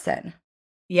your person.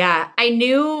 Yeah. I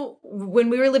knew when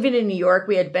we were living in New York,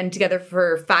 we had been together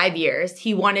for 5 years.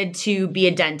 He wanted to be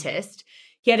a dentist.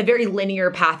 He had a very linear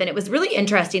path, and it was really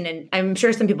interesting. And I'm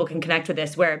sure some people can connect with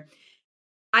this, where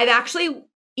I've actually,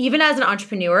 even as an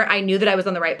entrepreneur, I knew that I was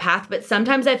on the right path, but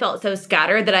sometimes I felt so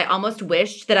scattered that I almost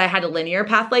wished that I had a linear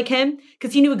path like him,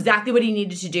 because he knew exactly what he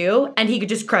needed to do and he could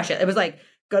just crush it. It was like,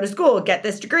 go to school, get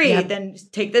this degree, then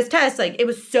take this test. Like it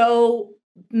was so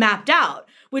mapped out,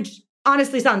 which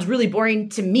honestly sounds really boring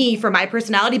to me for my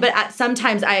personality, but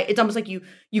sometimes it's almost like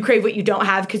you crave what you don't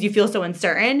have because you feel so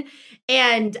uncertain.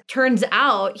 And turns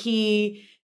out he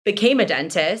became a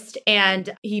dentist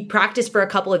and he practiced for a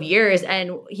couple of years.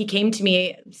 And he came to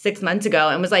me 6 months ago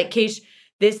and was like, Keish,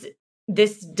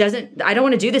 I don't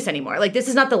want to do this anymore. Like, this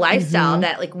is not the lifestyle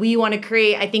that like we want to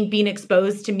create. I think being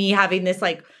exposed to me having this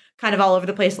like kind of all over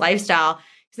the place lifestyle,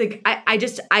 he's like,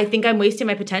 I think I'm wasting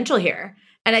my potential here.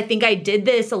 And I think I did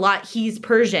this a lot. He's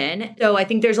Persian. So I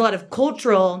think there's a lot of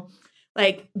cultural,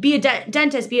 like, be a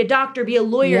dentist, be a doctor, be a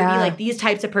lawyer, be like these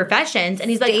types of professions. And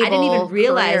he's like, I didn't even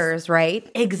realize. Careers, right?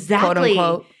 Exactly. Quote,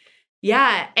 unquote.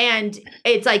 Yeah. And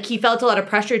it's like he felt a lot of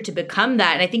pressure to become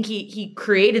that. And I think he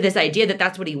created this idea that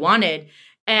that's what he wanted.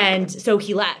 And so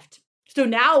he left. So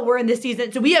now we're in this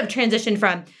season. So we have transitioned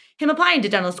from him applying to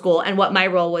dental school and what my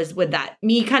role was with that.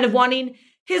 Me kind of wanting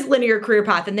his linear career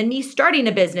path, and then me starting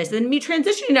a business, and then me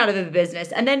transitioning out of a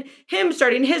business, and then him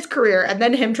starting his career, and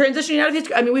then him transitioning out of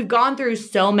his. I mean, we've gone through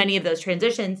so many of those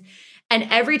transitions, and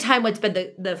every time what's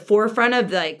been the forefront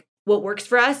of like what works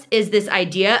for us is this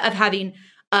idea of having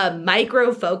a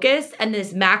micro focus and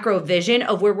this macro vision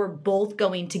of where we're both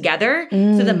going together.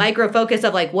 So the micro focus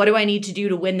of like, what do I need to do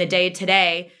to win the day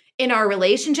today in our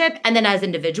relationship, and then as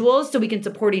individuals, so we can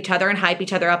support each other and hype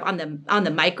each other up on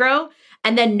the micro,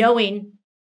 and then knowing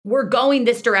we're going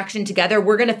this direction together.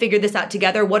 We're going to figure this out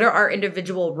together. What are our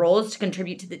individual roles to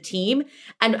contribute to the team?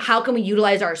 And how can we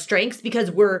utilize our strengths? Because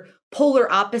we're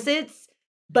polar opposites,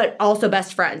 but also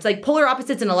best friends. Like polar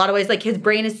opposites in a lot of ways. Like his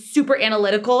brain is super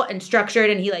analytical and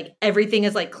structured, and he like everything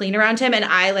is like clean around him. And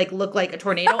I like look like a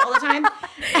tornado all the time.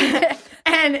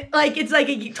 And like it's like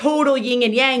a total yin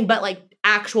and yang, but like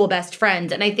actual best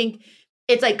friends. And I think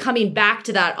it's like coming back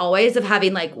to that always of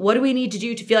having like, what do we need to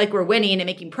do to feel like we're winning and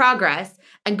making progress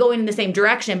and going in the same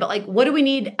direction? But like, what do we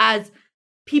need as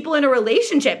people in a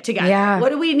relationship together? Yeah. What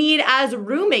do we need as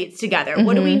roommates together?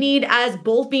 What do we need as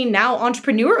both being now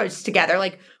entrepreneurs together?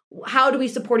 Like, how do we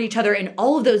support each other in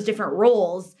all of those different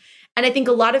roles? And I think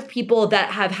a lot of people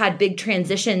that have had big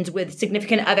transitions with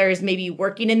significant others, maybe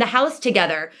working in the house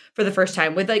together for the first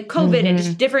time with like COVID and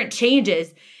just different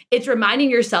changes, it's reminding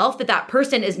yourself that that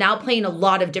person is now playing a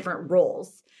lot of different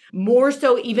roles. More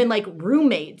so even like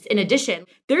roommates in addition.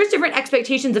 There's different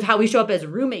expectations of how we show up as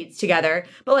roommates together.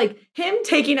 But like him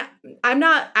taking, I'm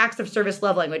not acts of service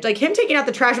love language. Like him taking out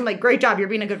the trash, I'm like, great job, you're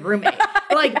being a good roommate.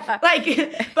 But like,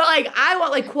 I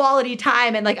want like quality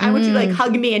time, and like I want you to like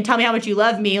hug me and tell me how much you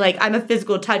love me. Like I'm a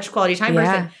physical touch quality time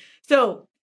person. So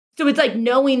it's like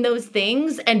knowing those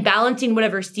things and balancing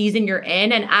whatever season you're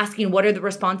in and asking what are the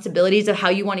responsibilities of how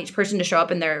you want each person to show up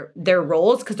in their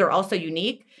roles, because they're all so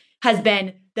unique. has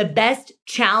been the best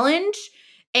challenge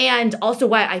and also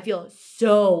why I feel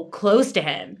so close to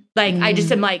him. Like, I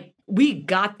just am like, we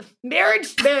got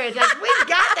marriage. Like, we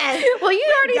got this. Well,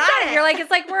 you already said it. it. You're like,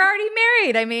 it's like we're already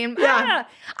married. I mean, Yeah.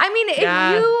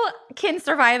 if you can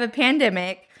survive a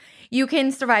pandemic, you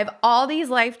can survive all these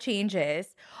life changes,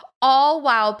 all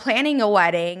while planning a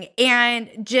wedding and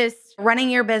just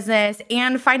running your business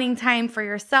and finding time for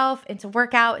yourself and to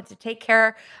work out and to take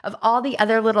care of all the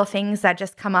other little things that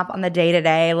just come up on the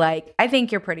day-to-day. Like, I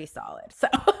think you're pretty solid. So,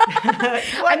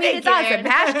 I mean, it's awesome.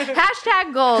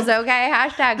 Hashtag goals, okay?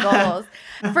 Hashtag goals.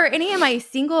 For any of my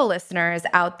single listeners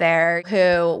out there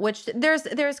which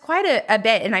there's quite a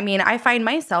bit. And I mean, I find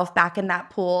myself back in that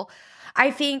pool. I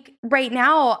think right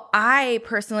now, I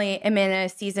personally am in a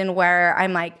season where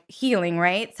I'm like healing,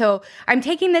 right? So I'm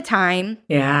taking the time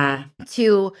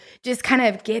to just kind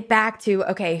of get back to,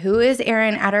 okay, who is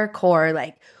Erin at her core?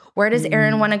 Like, where does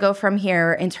Erin want to go from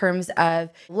here in terms of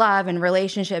love and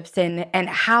relationships and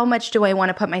how much do I want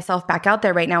to put myself back out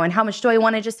there right now? And how much do I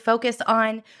want to just focus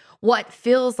on what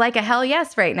feels like a hell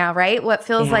yes right now, right? What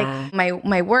feels like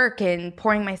my work and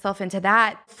pouring myself into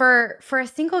that. For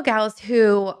single gals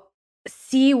who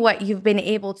see what you've been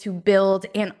able to build,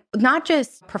 and not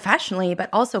just professionally, but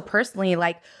also personally,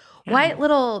 like what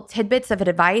little tidbits of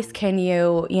advice can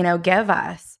you give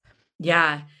us?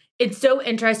 Yeah. It's so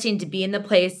interesting to be in the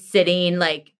place sitting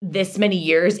like this many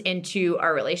years into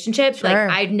our relationship. Sure.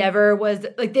 Like I never was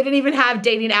like, they didn't even have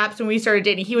dating apps when we started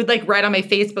dating. He would like write on my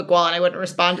Facebook wall and I wouldn't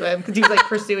respond to him because he was like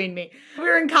pursuing me. We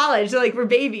were in college, so like we're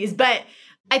babies. But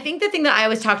I think the thing that I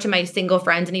always talk to my single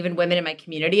friends and even women in my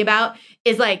community about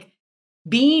is like,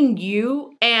 being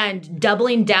you and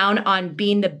doubling down on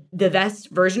being the best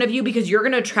version of you, because you're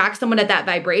going to attract someone at that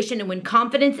vibration. And when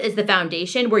confidence is the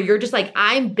foundation, where you're just like,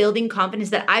 I'm building confidence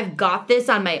that I've got this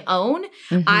on my own.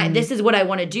 This is what I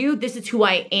want to do. This is who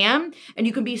I am. And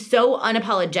you can be so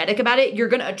unapologetic about it. You're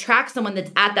going to attract someone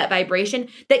that's at that vibration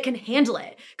that can handle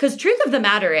it. Because truth of the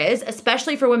matter is,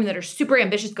 especially for women that are super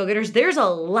ambitious go-getters, there's a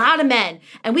lot of men,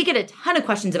 and we get a ton of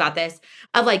questions about this,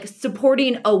 of like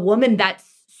supporting a woman that's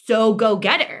so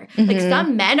go-getter. Like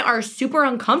some men are super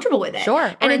uncomfortable with it.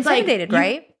 Sure. And or it's intimidated, like,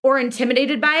 right? Or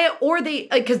intimidated by it, or they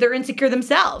like because they're insecure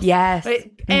themselves. Yes.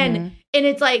 Right? And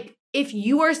it's like, if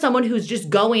you are someone who's just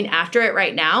going after it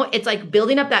right now, it's like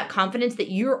building up that confidence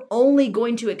that you're only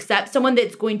going to accept someone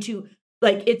that's going to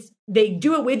like, they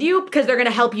do it with you because they're going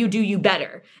to help you do you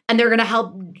better. And they're going to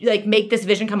help like make this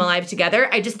vision come alive together.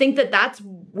 I just think that that's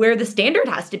where the standard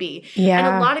has to be. Yeah.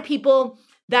 And a lot of people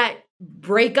that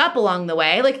break up along the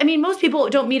way. Like, I mean, most people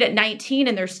don't meet at 19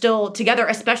 and they're still together,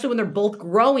 especially when they're both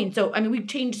growing. So, I mean, we've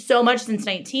changed so much since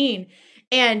 19.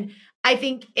 And I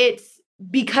think it's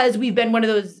because we've been one of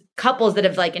those couples that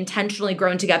have like intentionally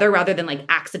grown together rather than like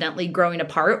accidentally growing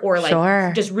apart or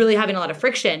like just really having a lot of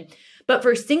friction. But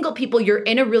for single people, you're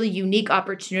in a really unique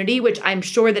opportunity, which I'm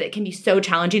sure that it can be so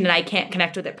challenging and I can't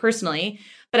connect with it personally.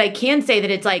 But I can say that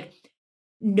it's like,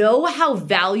 know how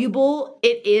valuable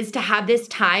it is to have this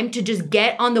time to just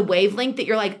get on the wavelength that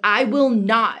you're like, I will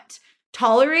not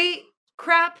tolerate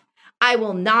crap. I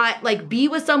will not like be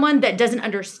with someone that doesn't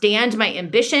understand my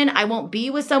ambition. I won't be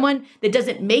with someone that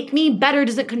doesn't make me better,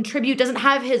 doesn't contribute, doesn't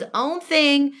have his own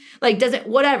thing, like doesn't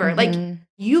whatever. Like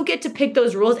you get to pick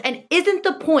those rules. And isn't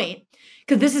the point,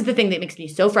 because this is the thing that makes me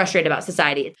so frustrated about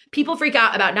society. People freak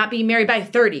out about not being married by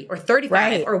 30 or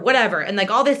 35 or whatever. And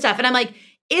like all this stuff. And I'm like,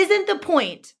 isn't the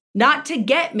point not to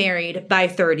get married by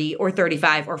 30 or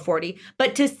 35 or 40,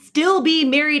 but to still be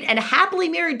married and happily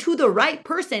married to the right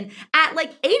person at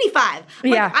like 85?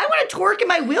 Like, I want to twerk in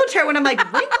my wheelchair when I'm like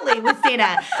wrinkly with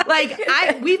Santa. Like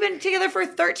we've been together for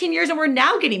 13 years and we're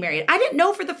now getting married. I didn't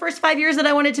know for the first 5 years that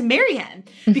I wanted to marry him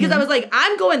because I was like,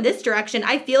 I'm going this direction.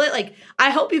 I feel it. Like,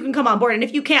 I hope you can come on board. And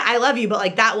if you can't, I love you, but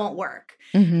like that won't work.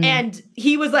 And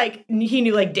he was like, he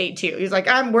knew like date 2. He's like,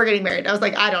 we're getting married. I was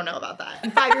like, I don't know about that.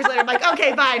 And 5 years later, I'm like,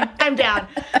 okay, fine, I'm down.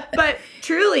 But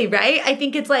truly, right? I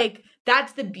think it's like,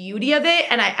 that's the beauty of it.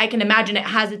 And I can imagine it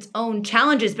has its own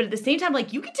challenges, but at the same time,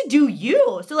 like you get to do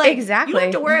you. So like, you don't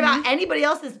have to worry about anybody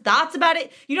else's thoughts about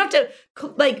it. You don't have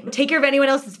to like take care of anyone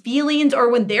else's feelings, or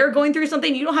when they're going through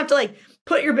something, you don't have to like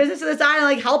put your business to the side and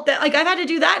like help them. Like I've had to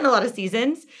do that in a lot of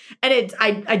seasons, and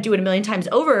I do it a million times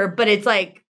over, but it's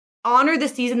like, honor the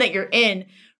season that you're in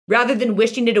rather than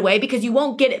wishing it away, because you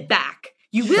won't get it back.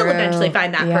 You will eventually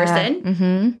find that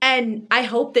person. And I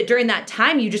hope that during that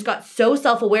time, you just got so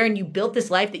self-aware and you built this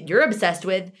life that you're obsessed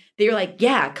with that you're like,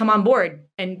 yeah, come on board.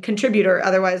 and contribute, or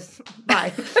otherwise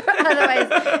bye.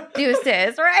 Otherwise,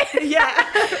 deuces, right? Yeah,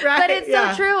 right. But it's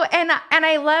so true. And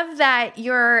I love that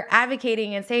you're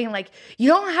advocating and saying, like, you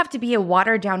don't have to be a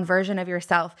watered down version of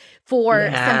yourself for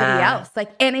somebody else.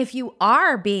 Like, and if you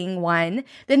are being one,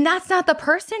 then that's not the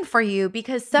person for you,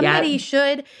 because somebody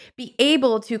should be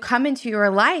able to come into your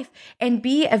life and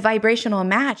be a vibrational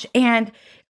match and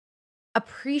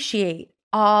appreciate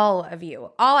all of you,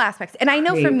 all aspects. And I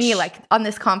know for me, like on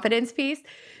this confidence piece,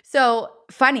 so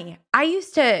funny, I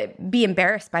used to be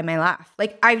embarrassed by my laugh.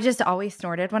 Like I just always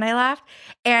snorted when I laughed.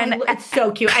 And it's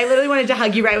so cute. I literally wanted to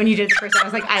hug you right when you did it the first time. I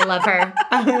was like, I love her.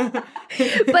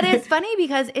 But it's funny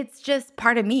because it's just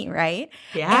part of me, right?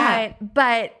 Yeah.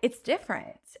 But it's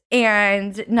different.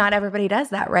 And not everybody does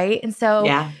that, right? And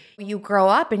so you grow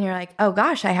up and you're like, oh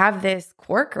gosh, I have this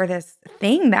quirk or this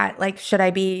thing that, like, should I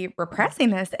be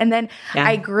repressing this? And then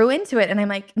I grew into it and I'm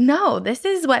like, no, this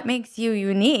is what makes you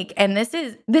unique. And this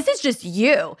is just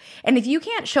you. And if you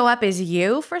can't show up as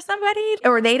you for somebody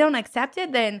or they don't accept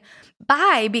it, then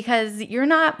bye, because you're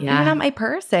not my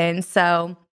person.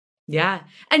 So yeah.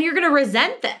 And you're going to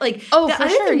resent that. Like, oh, the for other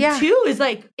sure, thing too is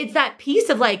like, it's that piece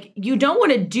of like, you don't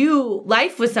want to do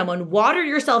life with someone, water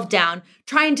yourself down,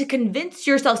 trying to convince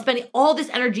yourself, spending all this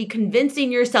energy convincing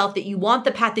yourself that you want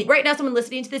the path that right now someone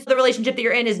listening to this, the relationship that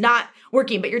you're in is not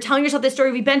working, but you're telling yourself this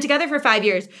story. We've been together for 5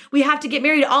 years. We have to get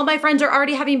married. All my friends are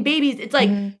already having babies. It's like,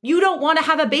 you don't want to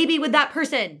have a baby with that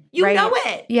person. You know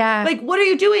it. Yeah. Like, what are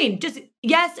you doing? Just,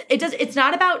 yes, it's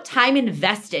not about time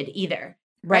invested either.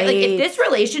 Right. Like if this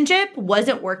relationship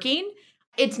wasn't working,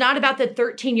 it's not about the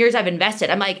 13 years I've invested.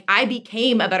 I'm like, I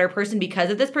became a better person because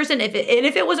of this person. If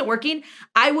it wasn't working,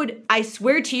 I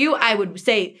swear to you, I would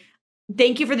say,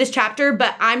 thank you for this chapter,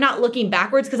 but I'm not looking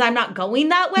backwards because I'm not going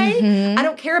that way. I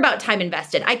don't care about time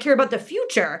invested. I care about the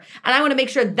future. And I want to make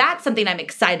sure that's something I'm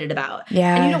excited about.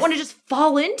 Yeah. And you don't want to just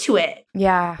fall into it.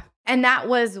 Yeah. And that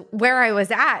was where I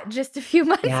was at just a few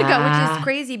months ago, which is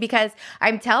crazy because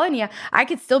I'm telling you, I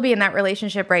could still be in that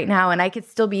relationship right now and I could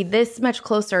still be this much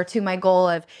closer to my goal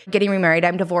of getting remarried.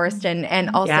 I'm divorced and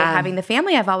also having the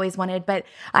family I've always wanted. But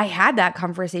I had that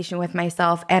conversation with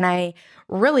myself and I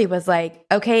really was like,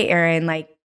 okay, Erin, like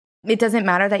it doesn't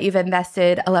matter that you've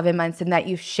invested 11 months and that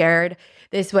you've shared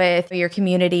this with your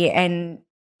community and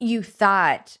you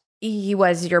thought he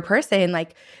was your person.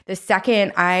 Like the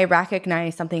second I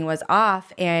recognized something was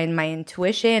off and my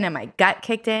intuition and my gut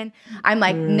kicked in, I'm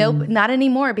like, nope, not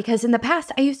anymore. Because in the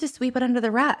past, I used to sweep it under the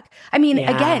rug. I mean,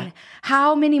 again,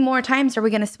 how many more times are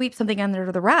we going to sweep something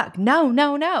under the rug? No.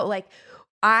 Like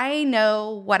I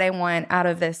know what I want out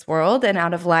of this world and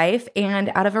out of life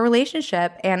and out of a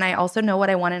relationship. And I also know what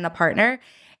I want in a partner.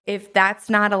 If that's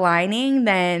not aligning,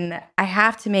 then I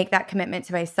have to make that commitment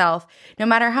to myself, no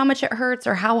matter how much it hurts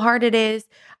or how hard it is.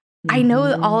 I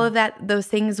know all of those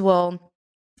things will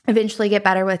eventually get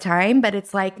better with time, but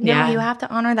it's like, no, you have to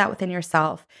honor that within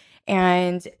yourself.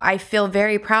 And I feel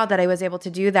very proud that I was able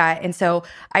to do that. And so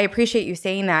I appreciate you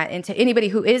saying that. And to anybody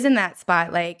who is in that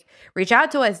spot, like reach out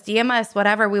to us, DM us,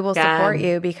 whatever, we will support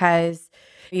you because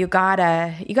you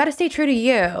gotta stay true to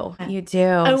you. You do.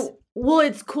 Oh. Well,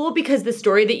 it's cool because the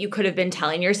story that you could have been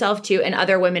telling yourself too, and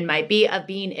other women might be, of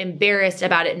being embarrassed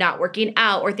about it not working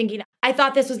out or thinking, I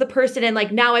thought this was the person and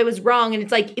like now I was wrong. And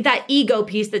it's like that ego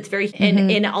piece that's very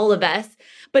in all of us.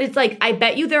 But it's like, I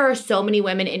bet you there are so many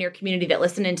women in your community that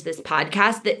listen into this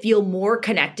podcast that feel more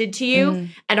connected to you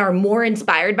and are more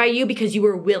inspired by you because you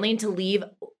were willing to leave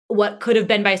what could have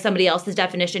been by somebody else's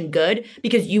definition good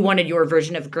because you wanted your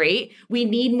version of great. We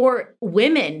need more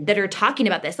women that are talking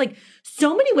about this. Like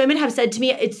so many women have said to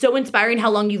me, it's so inspiring how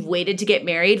long you've waited to get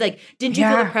married. Like, didn't you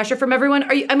feel the pressure from everyone?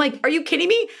 I'm like, are you kidding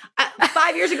me?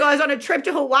 5 years ago, I was on a trip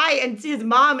to Hawaii and his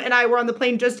mom and I were on the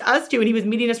plane, just us two, and he was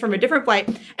meeting us from a different flight.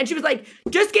 And she was like,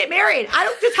 just get married. I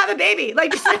don't just have a baby.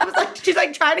 Like, she's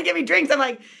like trying to give me drinks. I'm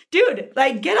like, dude,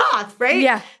 like get off. Right.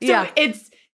 Yeah. So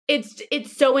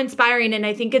it's so inspiring. And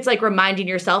I think it's like reminding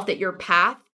yourself that your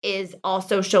path is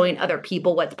also showing other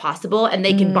people what's possible and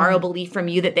they can borrow belief from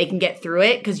you that they can get through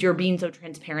it because you're being so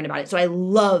transparent about it. So I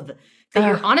love that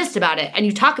you're honest about it and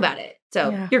you talk about it. So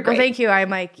you're great. Well, thank you. I'm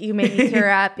like, you made me tear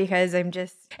up because I'm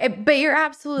just, but you're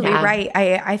absolutely right.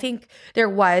 I think there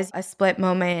was a split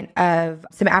moment of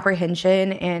some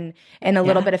apprehension and a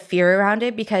little bit of fear around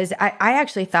it because I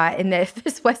actually thought in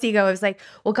this West ego, I was like,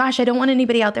 well, gosh, I don't want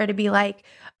anybody out there to be like,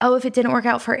 oh, if it didn't work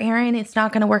out for Erin, it's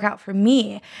not going to work out for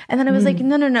me. And then I was like,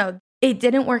 no. it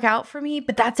didn't work out for me,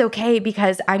 but that's okay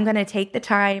because I'm going to take the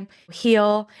time,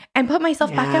 heal, and put myself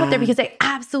back out there because I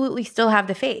absolutely still have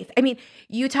the faith. I mean,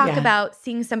 you talk about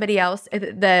seeing somebody else,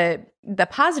 the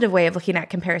positive way of looking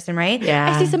at comparison, right?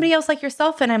 Yeah. I see somebody else like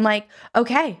yourself and I'm like,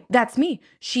 okay, that's me.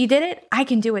 She did it. I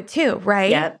can do it too,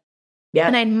 right? Yep. Yeah.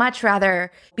 And I'd much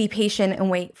rather be patient and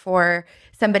wait for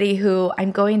somebody who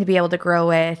I'm going to be able to grow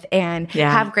with and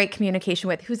have great communication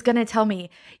with, who's going to tell me,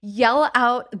 yell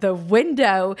out the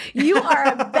window, you are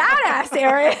a badass,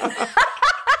 Erin.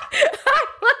 I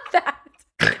love that.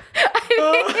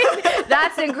 I mean,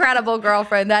 that's incredible,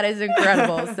 girlfriend. That is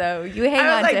incredible. So you hang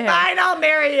on to him. Fine, I'll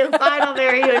marry you. Fine, I'll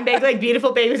marry you and make like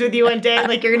beautiful babies with you one day. And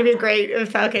like, you're going to be great.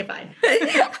 Okay, fine.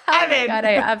 Oh my God,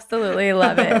 I absolutely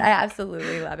love it. I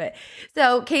absolutely love it.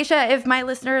 So Keisha, if my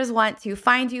listeners want to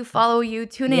find you, follow you,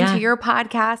 tune into your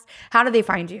podcast, how do they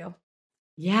find you?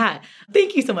 Yeah.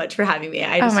 Thank you so much for having me.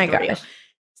 Oh my gosh.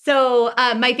 So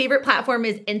my favorite platform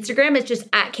is Instagram. It's just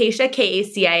at Keisha,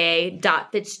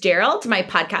 KACIA.Fitzgerald. My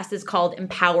podcast is called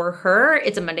Empower Her.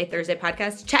 It's a Monday, Thursday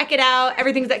podcast. Check it out.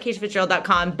 Everything's at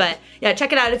KeishaFitzgerald.com. But yeah,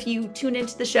 check it out if you tune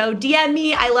into the show. DM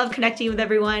me. I love connecting with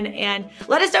everyone. And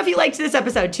let us know if you liked this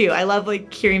episode too. I love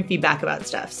like hearing feedback about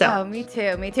stuff. So me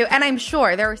too. Me too. And I'm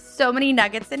sure there are so many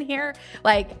nuggets in here.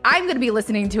 Like I'm going to be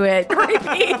listening to it. Oh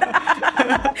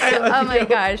my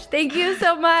gosh. Thank you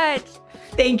so much.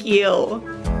 Thank you.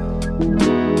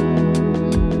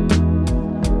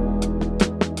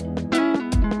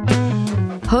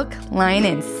 Hook, line,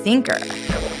 and sinker.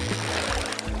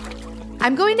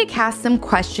 I'm going to cast some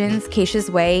questions Keisha's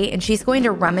way, and she's going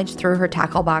to rummage through her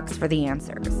tackle box for the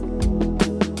answers.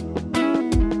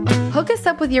 Hook us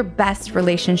up with your best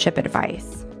relationship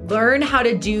advice. Learn how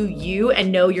to do you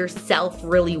and know yourself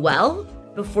really well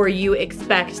before you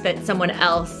expect that someone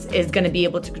else is going to be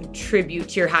able to contribute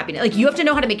to your happiness. Like you have to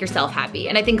know how to make yourself happy.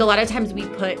 And I think a lot of times we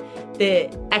put the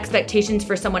expectations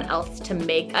for someone else to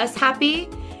make us happy.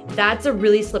 That's a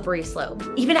really slippery slope.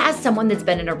 Even as someone that's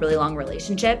been in a really long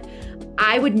relationship,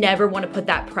 I would never want to put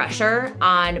that pressure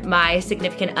on my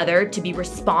significant other to be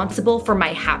responsible for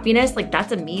my happiness. Like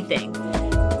that's a me thing.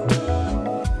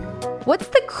 What's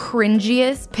the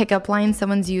cringiest pickup line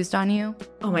someone's used on you?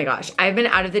 Oh my gosh, I've been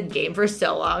out of the game for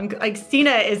so long. Like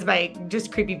Cena is my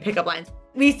just creepy pickup lines.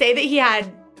 We say that he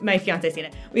had, my fiance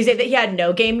Cena, we say that he had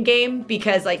no game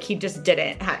because like he just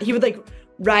didn't. He would like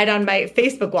write on my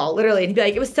Facebook wall, literally, and he'd be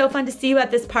like, it was so fun to see you at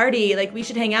this party. Like we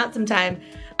should hang out sometime.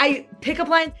 I pick up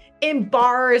lines in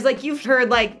bars, like you've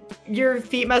heard like, your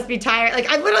feet must be tired. Like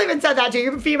I've literally even said that to you.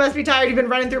 Your feet must be tired. You've been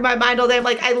running through my mind all day. I'm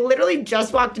like, I literally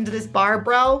just walked into this bar,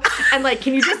 bro. And like,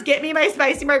 can you just get me my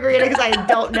spicy margarita because I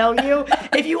don't know you?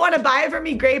 If you want to buy it for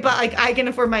me, great. But like, I can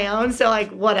afford my own. So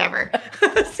like, whatever.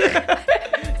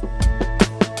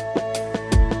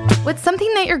 What's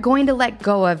something that you're going to let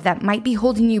go of that might be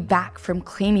holding you back from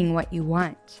claiming what you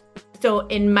want? So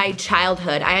in my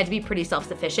childhood, I had to be pretty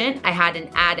self-sufficient. I had an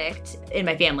addict in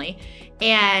my family.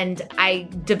 And I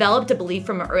developed a belief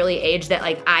from an early age that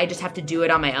like, I just have to do it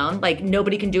on my own. Like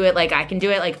nobody can do it like I can do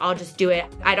it. Like I'll just do it.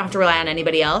 I don't have to rely on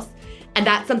anybody else. And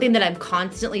that's something that I'm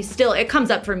constantly still, it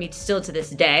comes up for me still to this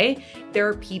day. There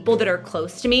are people that are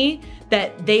close to me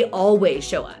that they always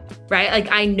show up, right?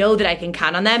 Like I know that I can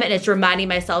count on them, and it's reminding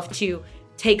myself to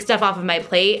take stuff off of my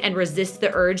plate and resist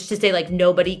the urge to say like,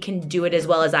 nobody can do it as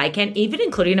well as I can, even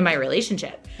including in my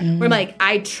relationship. Where I'm like,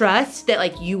 I trust that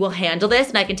like you will handle this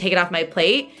and I can take it off my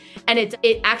plate. And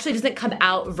it actually doesn't come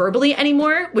out verbally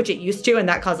anymore, which it used to, and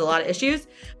that caused a lot of issues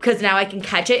because now I can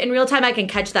catch it in real time. I can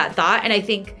catch that thought. And I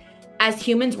think as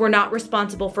humans, we're not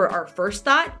responsible for our first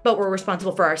thought, but we're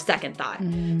responsible for our second thought.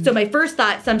 So my first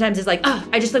thought sometimes is like, oh,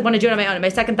 I just like want to do it on my own. And my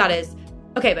second thought is,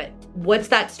 okay, but what's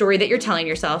that story that you're telling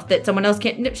yourself that someone else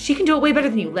can't? No, she can do it way better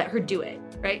than you. Let her do it,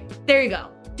 right? There you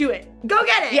go. Do it. Go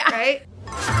get it, right?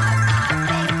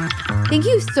 Thank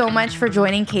you so much for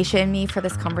joining Keisha and me for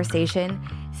this conversation.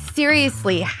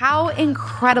 Seriously, how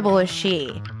incredible is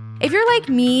she? If you're like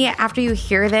me, after you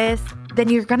hear this, then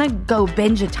you're gonna go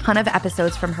binge a ton of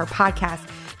episodes from her podcast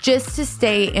just to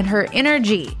stay in her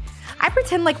energy. I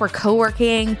pretend like we're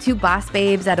co-working, two boss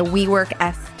babes at a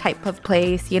WeWork-esque type of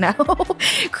place, you know,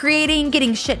 creating,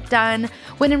 getting shit done,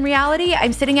 when in reality,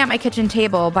 I'm sitting at my kitchen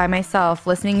table by myself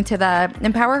listening to the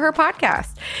Empower Her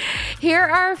podcast. Here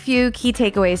are a few key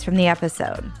takeaways from the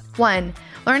episode. 1,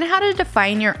 learn how to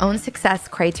define your own success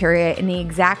criteria in the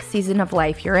exact season of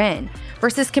life you're in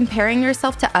versus comparing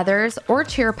yourself to others or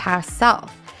to your past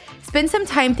self. Spend some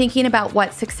time thinking about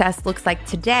what success looks like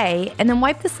today and then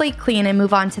wipe the slate clean and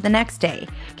move on to the next day,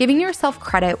 giving yourself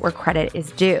credit where credit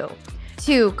is due.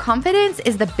 2, confidence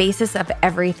is the basis of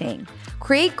everything.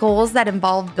 Create goals that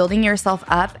involve building yourself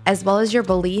up as well as your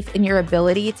belief in your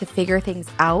ability to figure things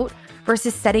out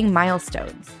versus setting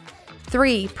milestones.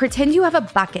 3, pretend you have a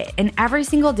bucket, and every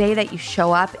single day that you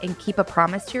show up and keep a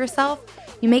promise to yourself,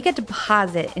 you make a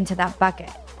deposit into that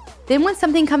bucket. Then when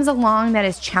something comes along that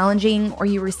is challenging or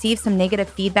you receive some negative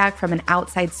feedback from an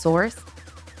outside source,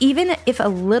 even if a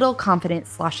little confidence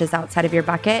sloshes outside of your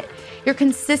bucket, you're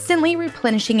consistently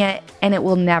replenishing it and it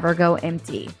will never go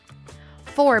empty.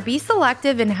 4, be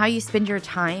selective in how you spend your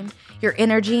time, your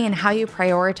energy, and how you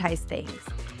prioritize things.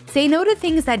 Say no to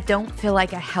things that don't feel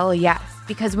like a hell yes,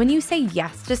 because when you say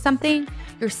yes to something,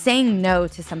 you're saying no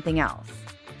to something else.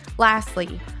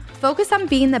 Lastly, focus on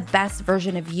being the best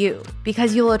version of you,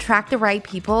 because you'll attract the right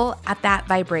people at that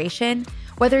vibration,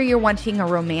 whether you're wanting a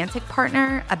romantic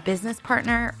partner, a business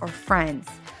partner, or friends.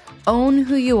 Own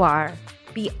who you are.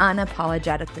 Be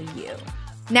unapologetically you.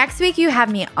 Next week, you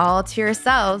have me all to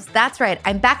yourselves. That's right,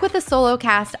 I'm back with a solo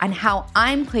cast on how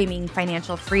I'm claiming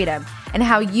financial freedom and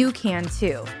how you can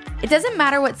too. It doesn't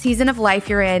matter what season of life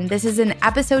you're in, this is an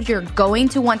episode you're going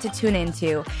to want to tune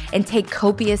into and take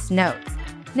copious notes.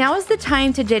 Now is the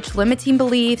time to ditch limiting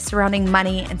beliefs surrounding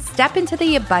money and step into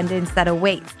the abundance that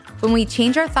awaits when we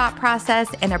change our thought process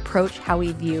and approach how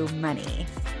we view money.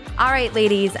 All right,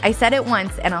 ladies, I said it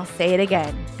once and I'll say it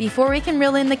again. Before we can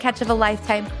reel in the catch of a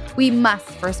lifetime, we must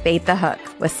first bait the hook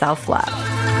with self-love.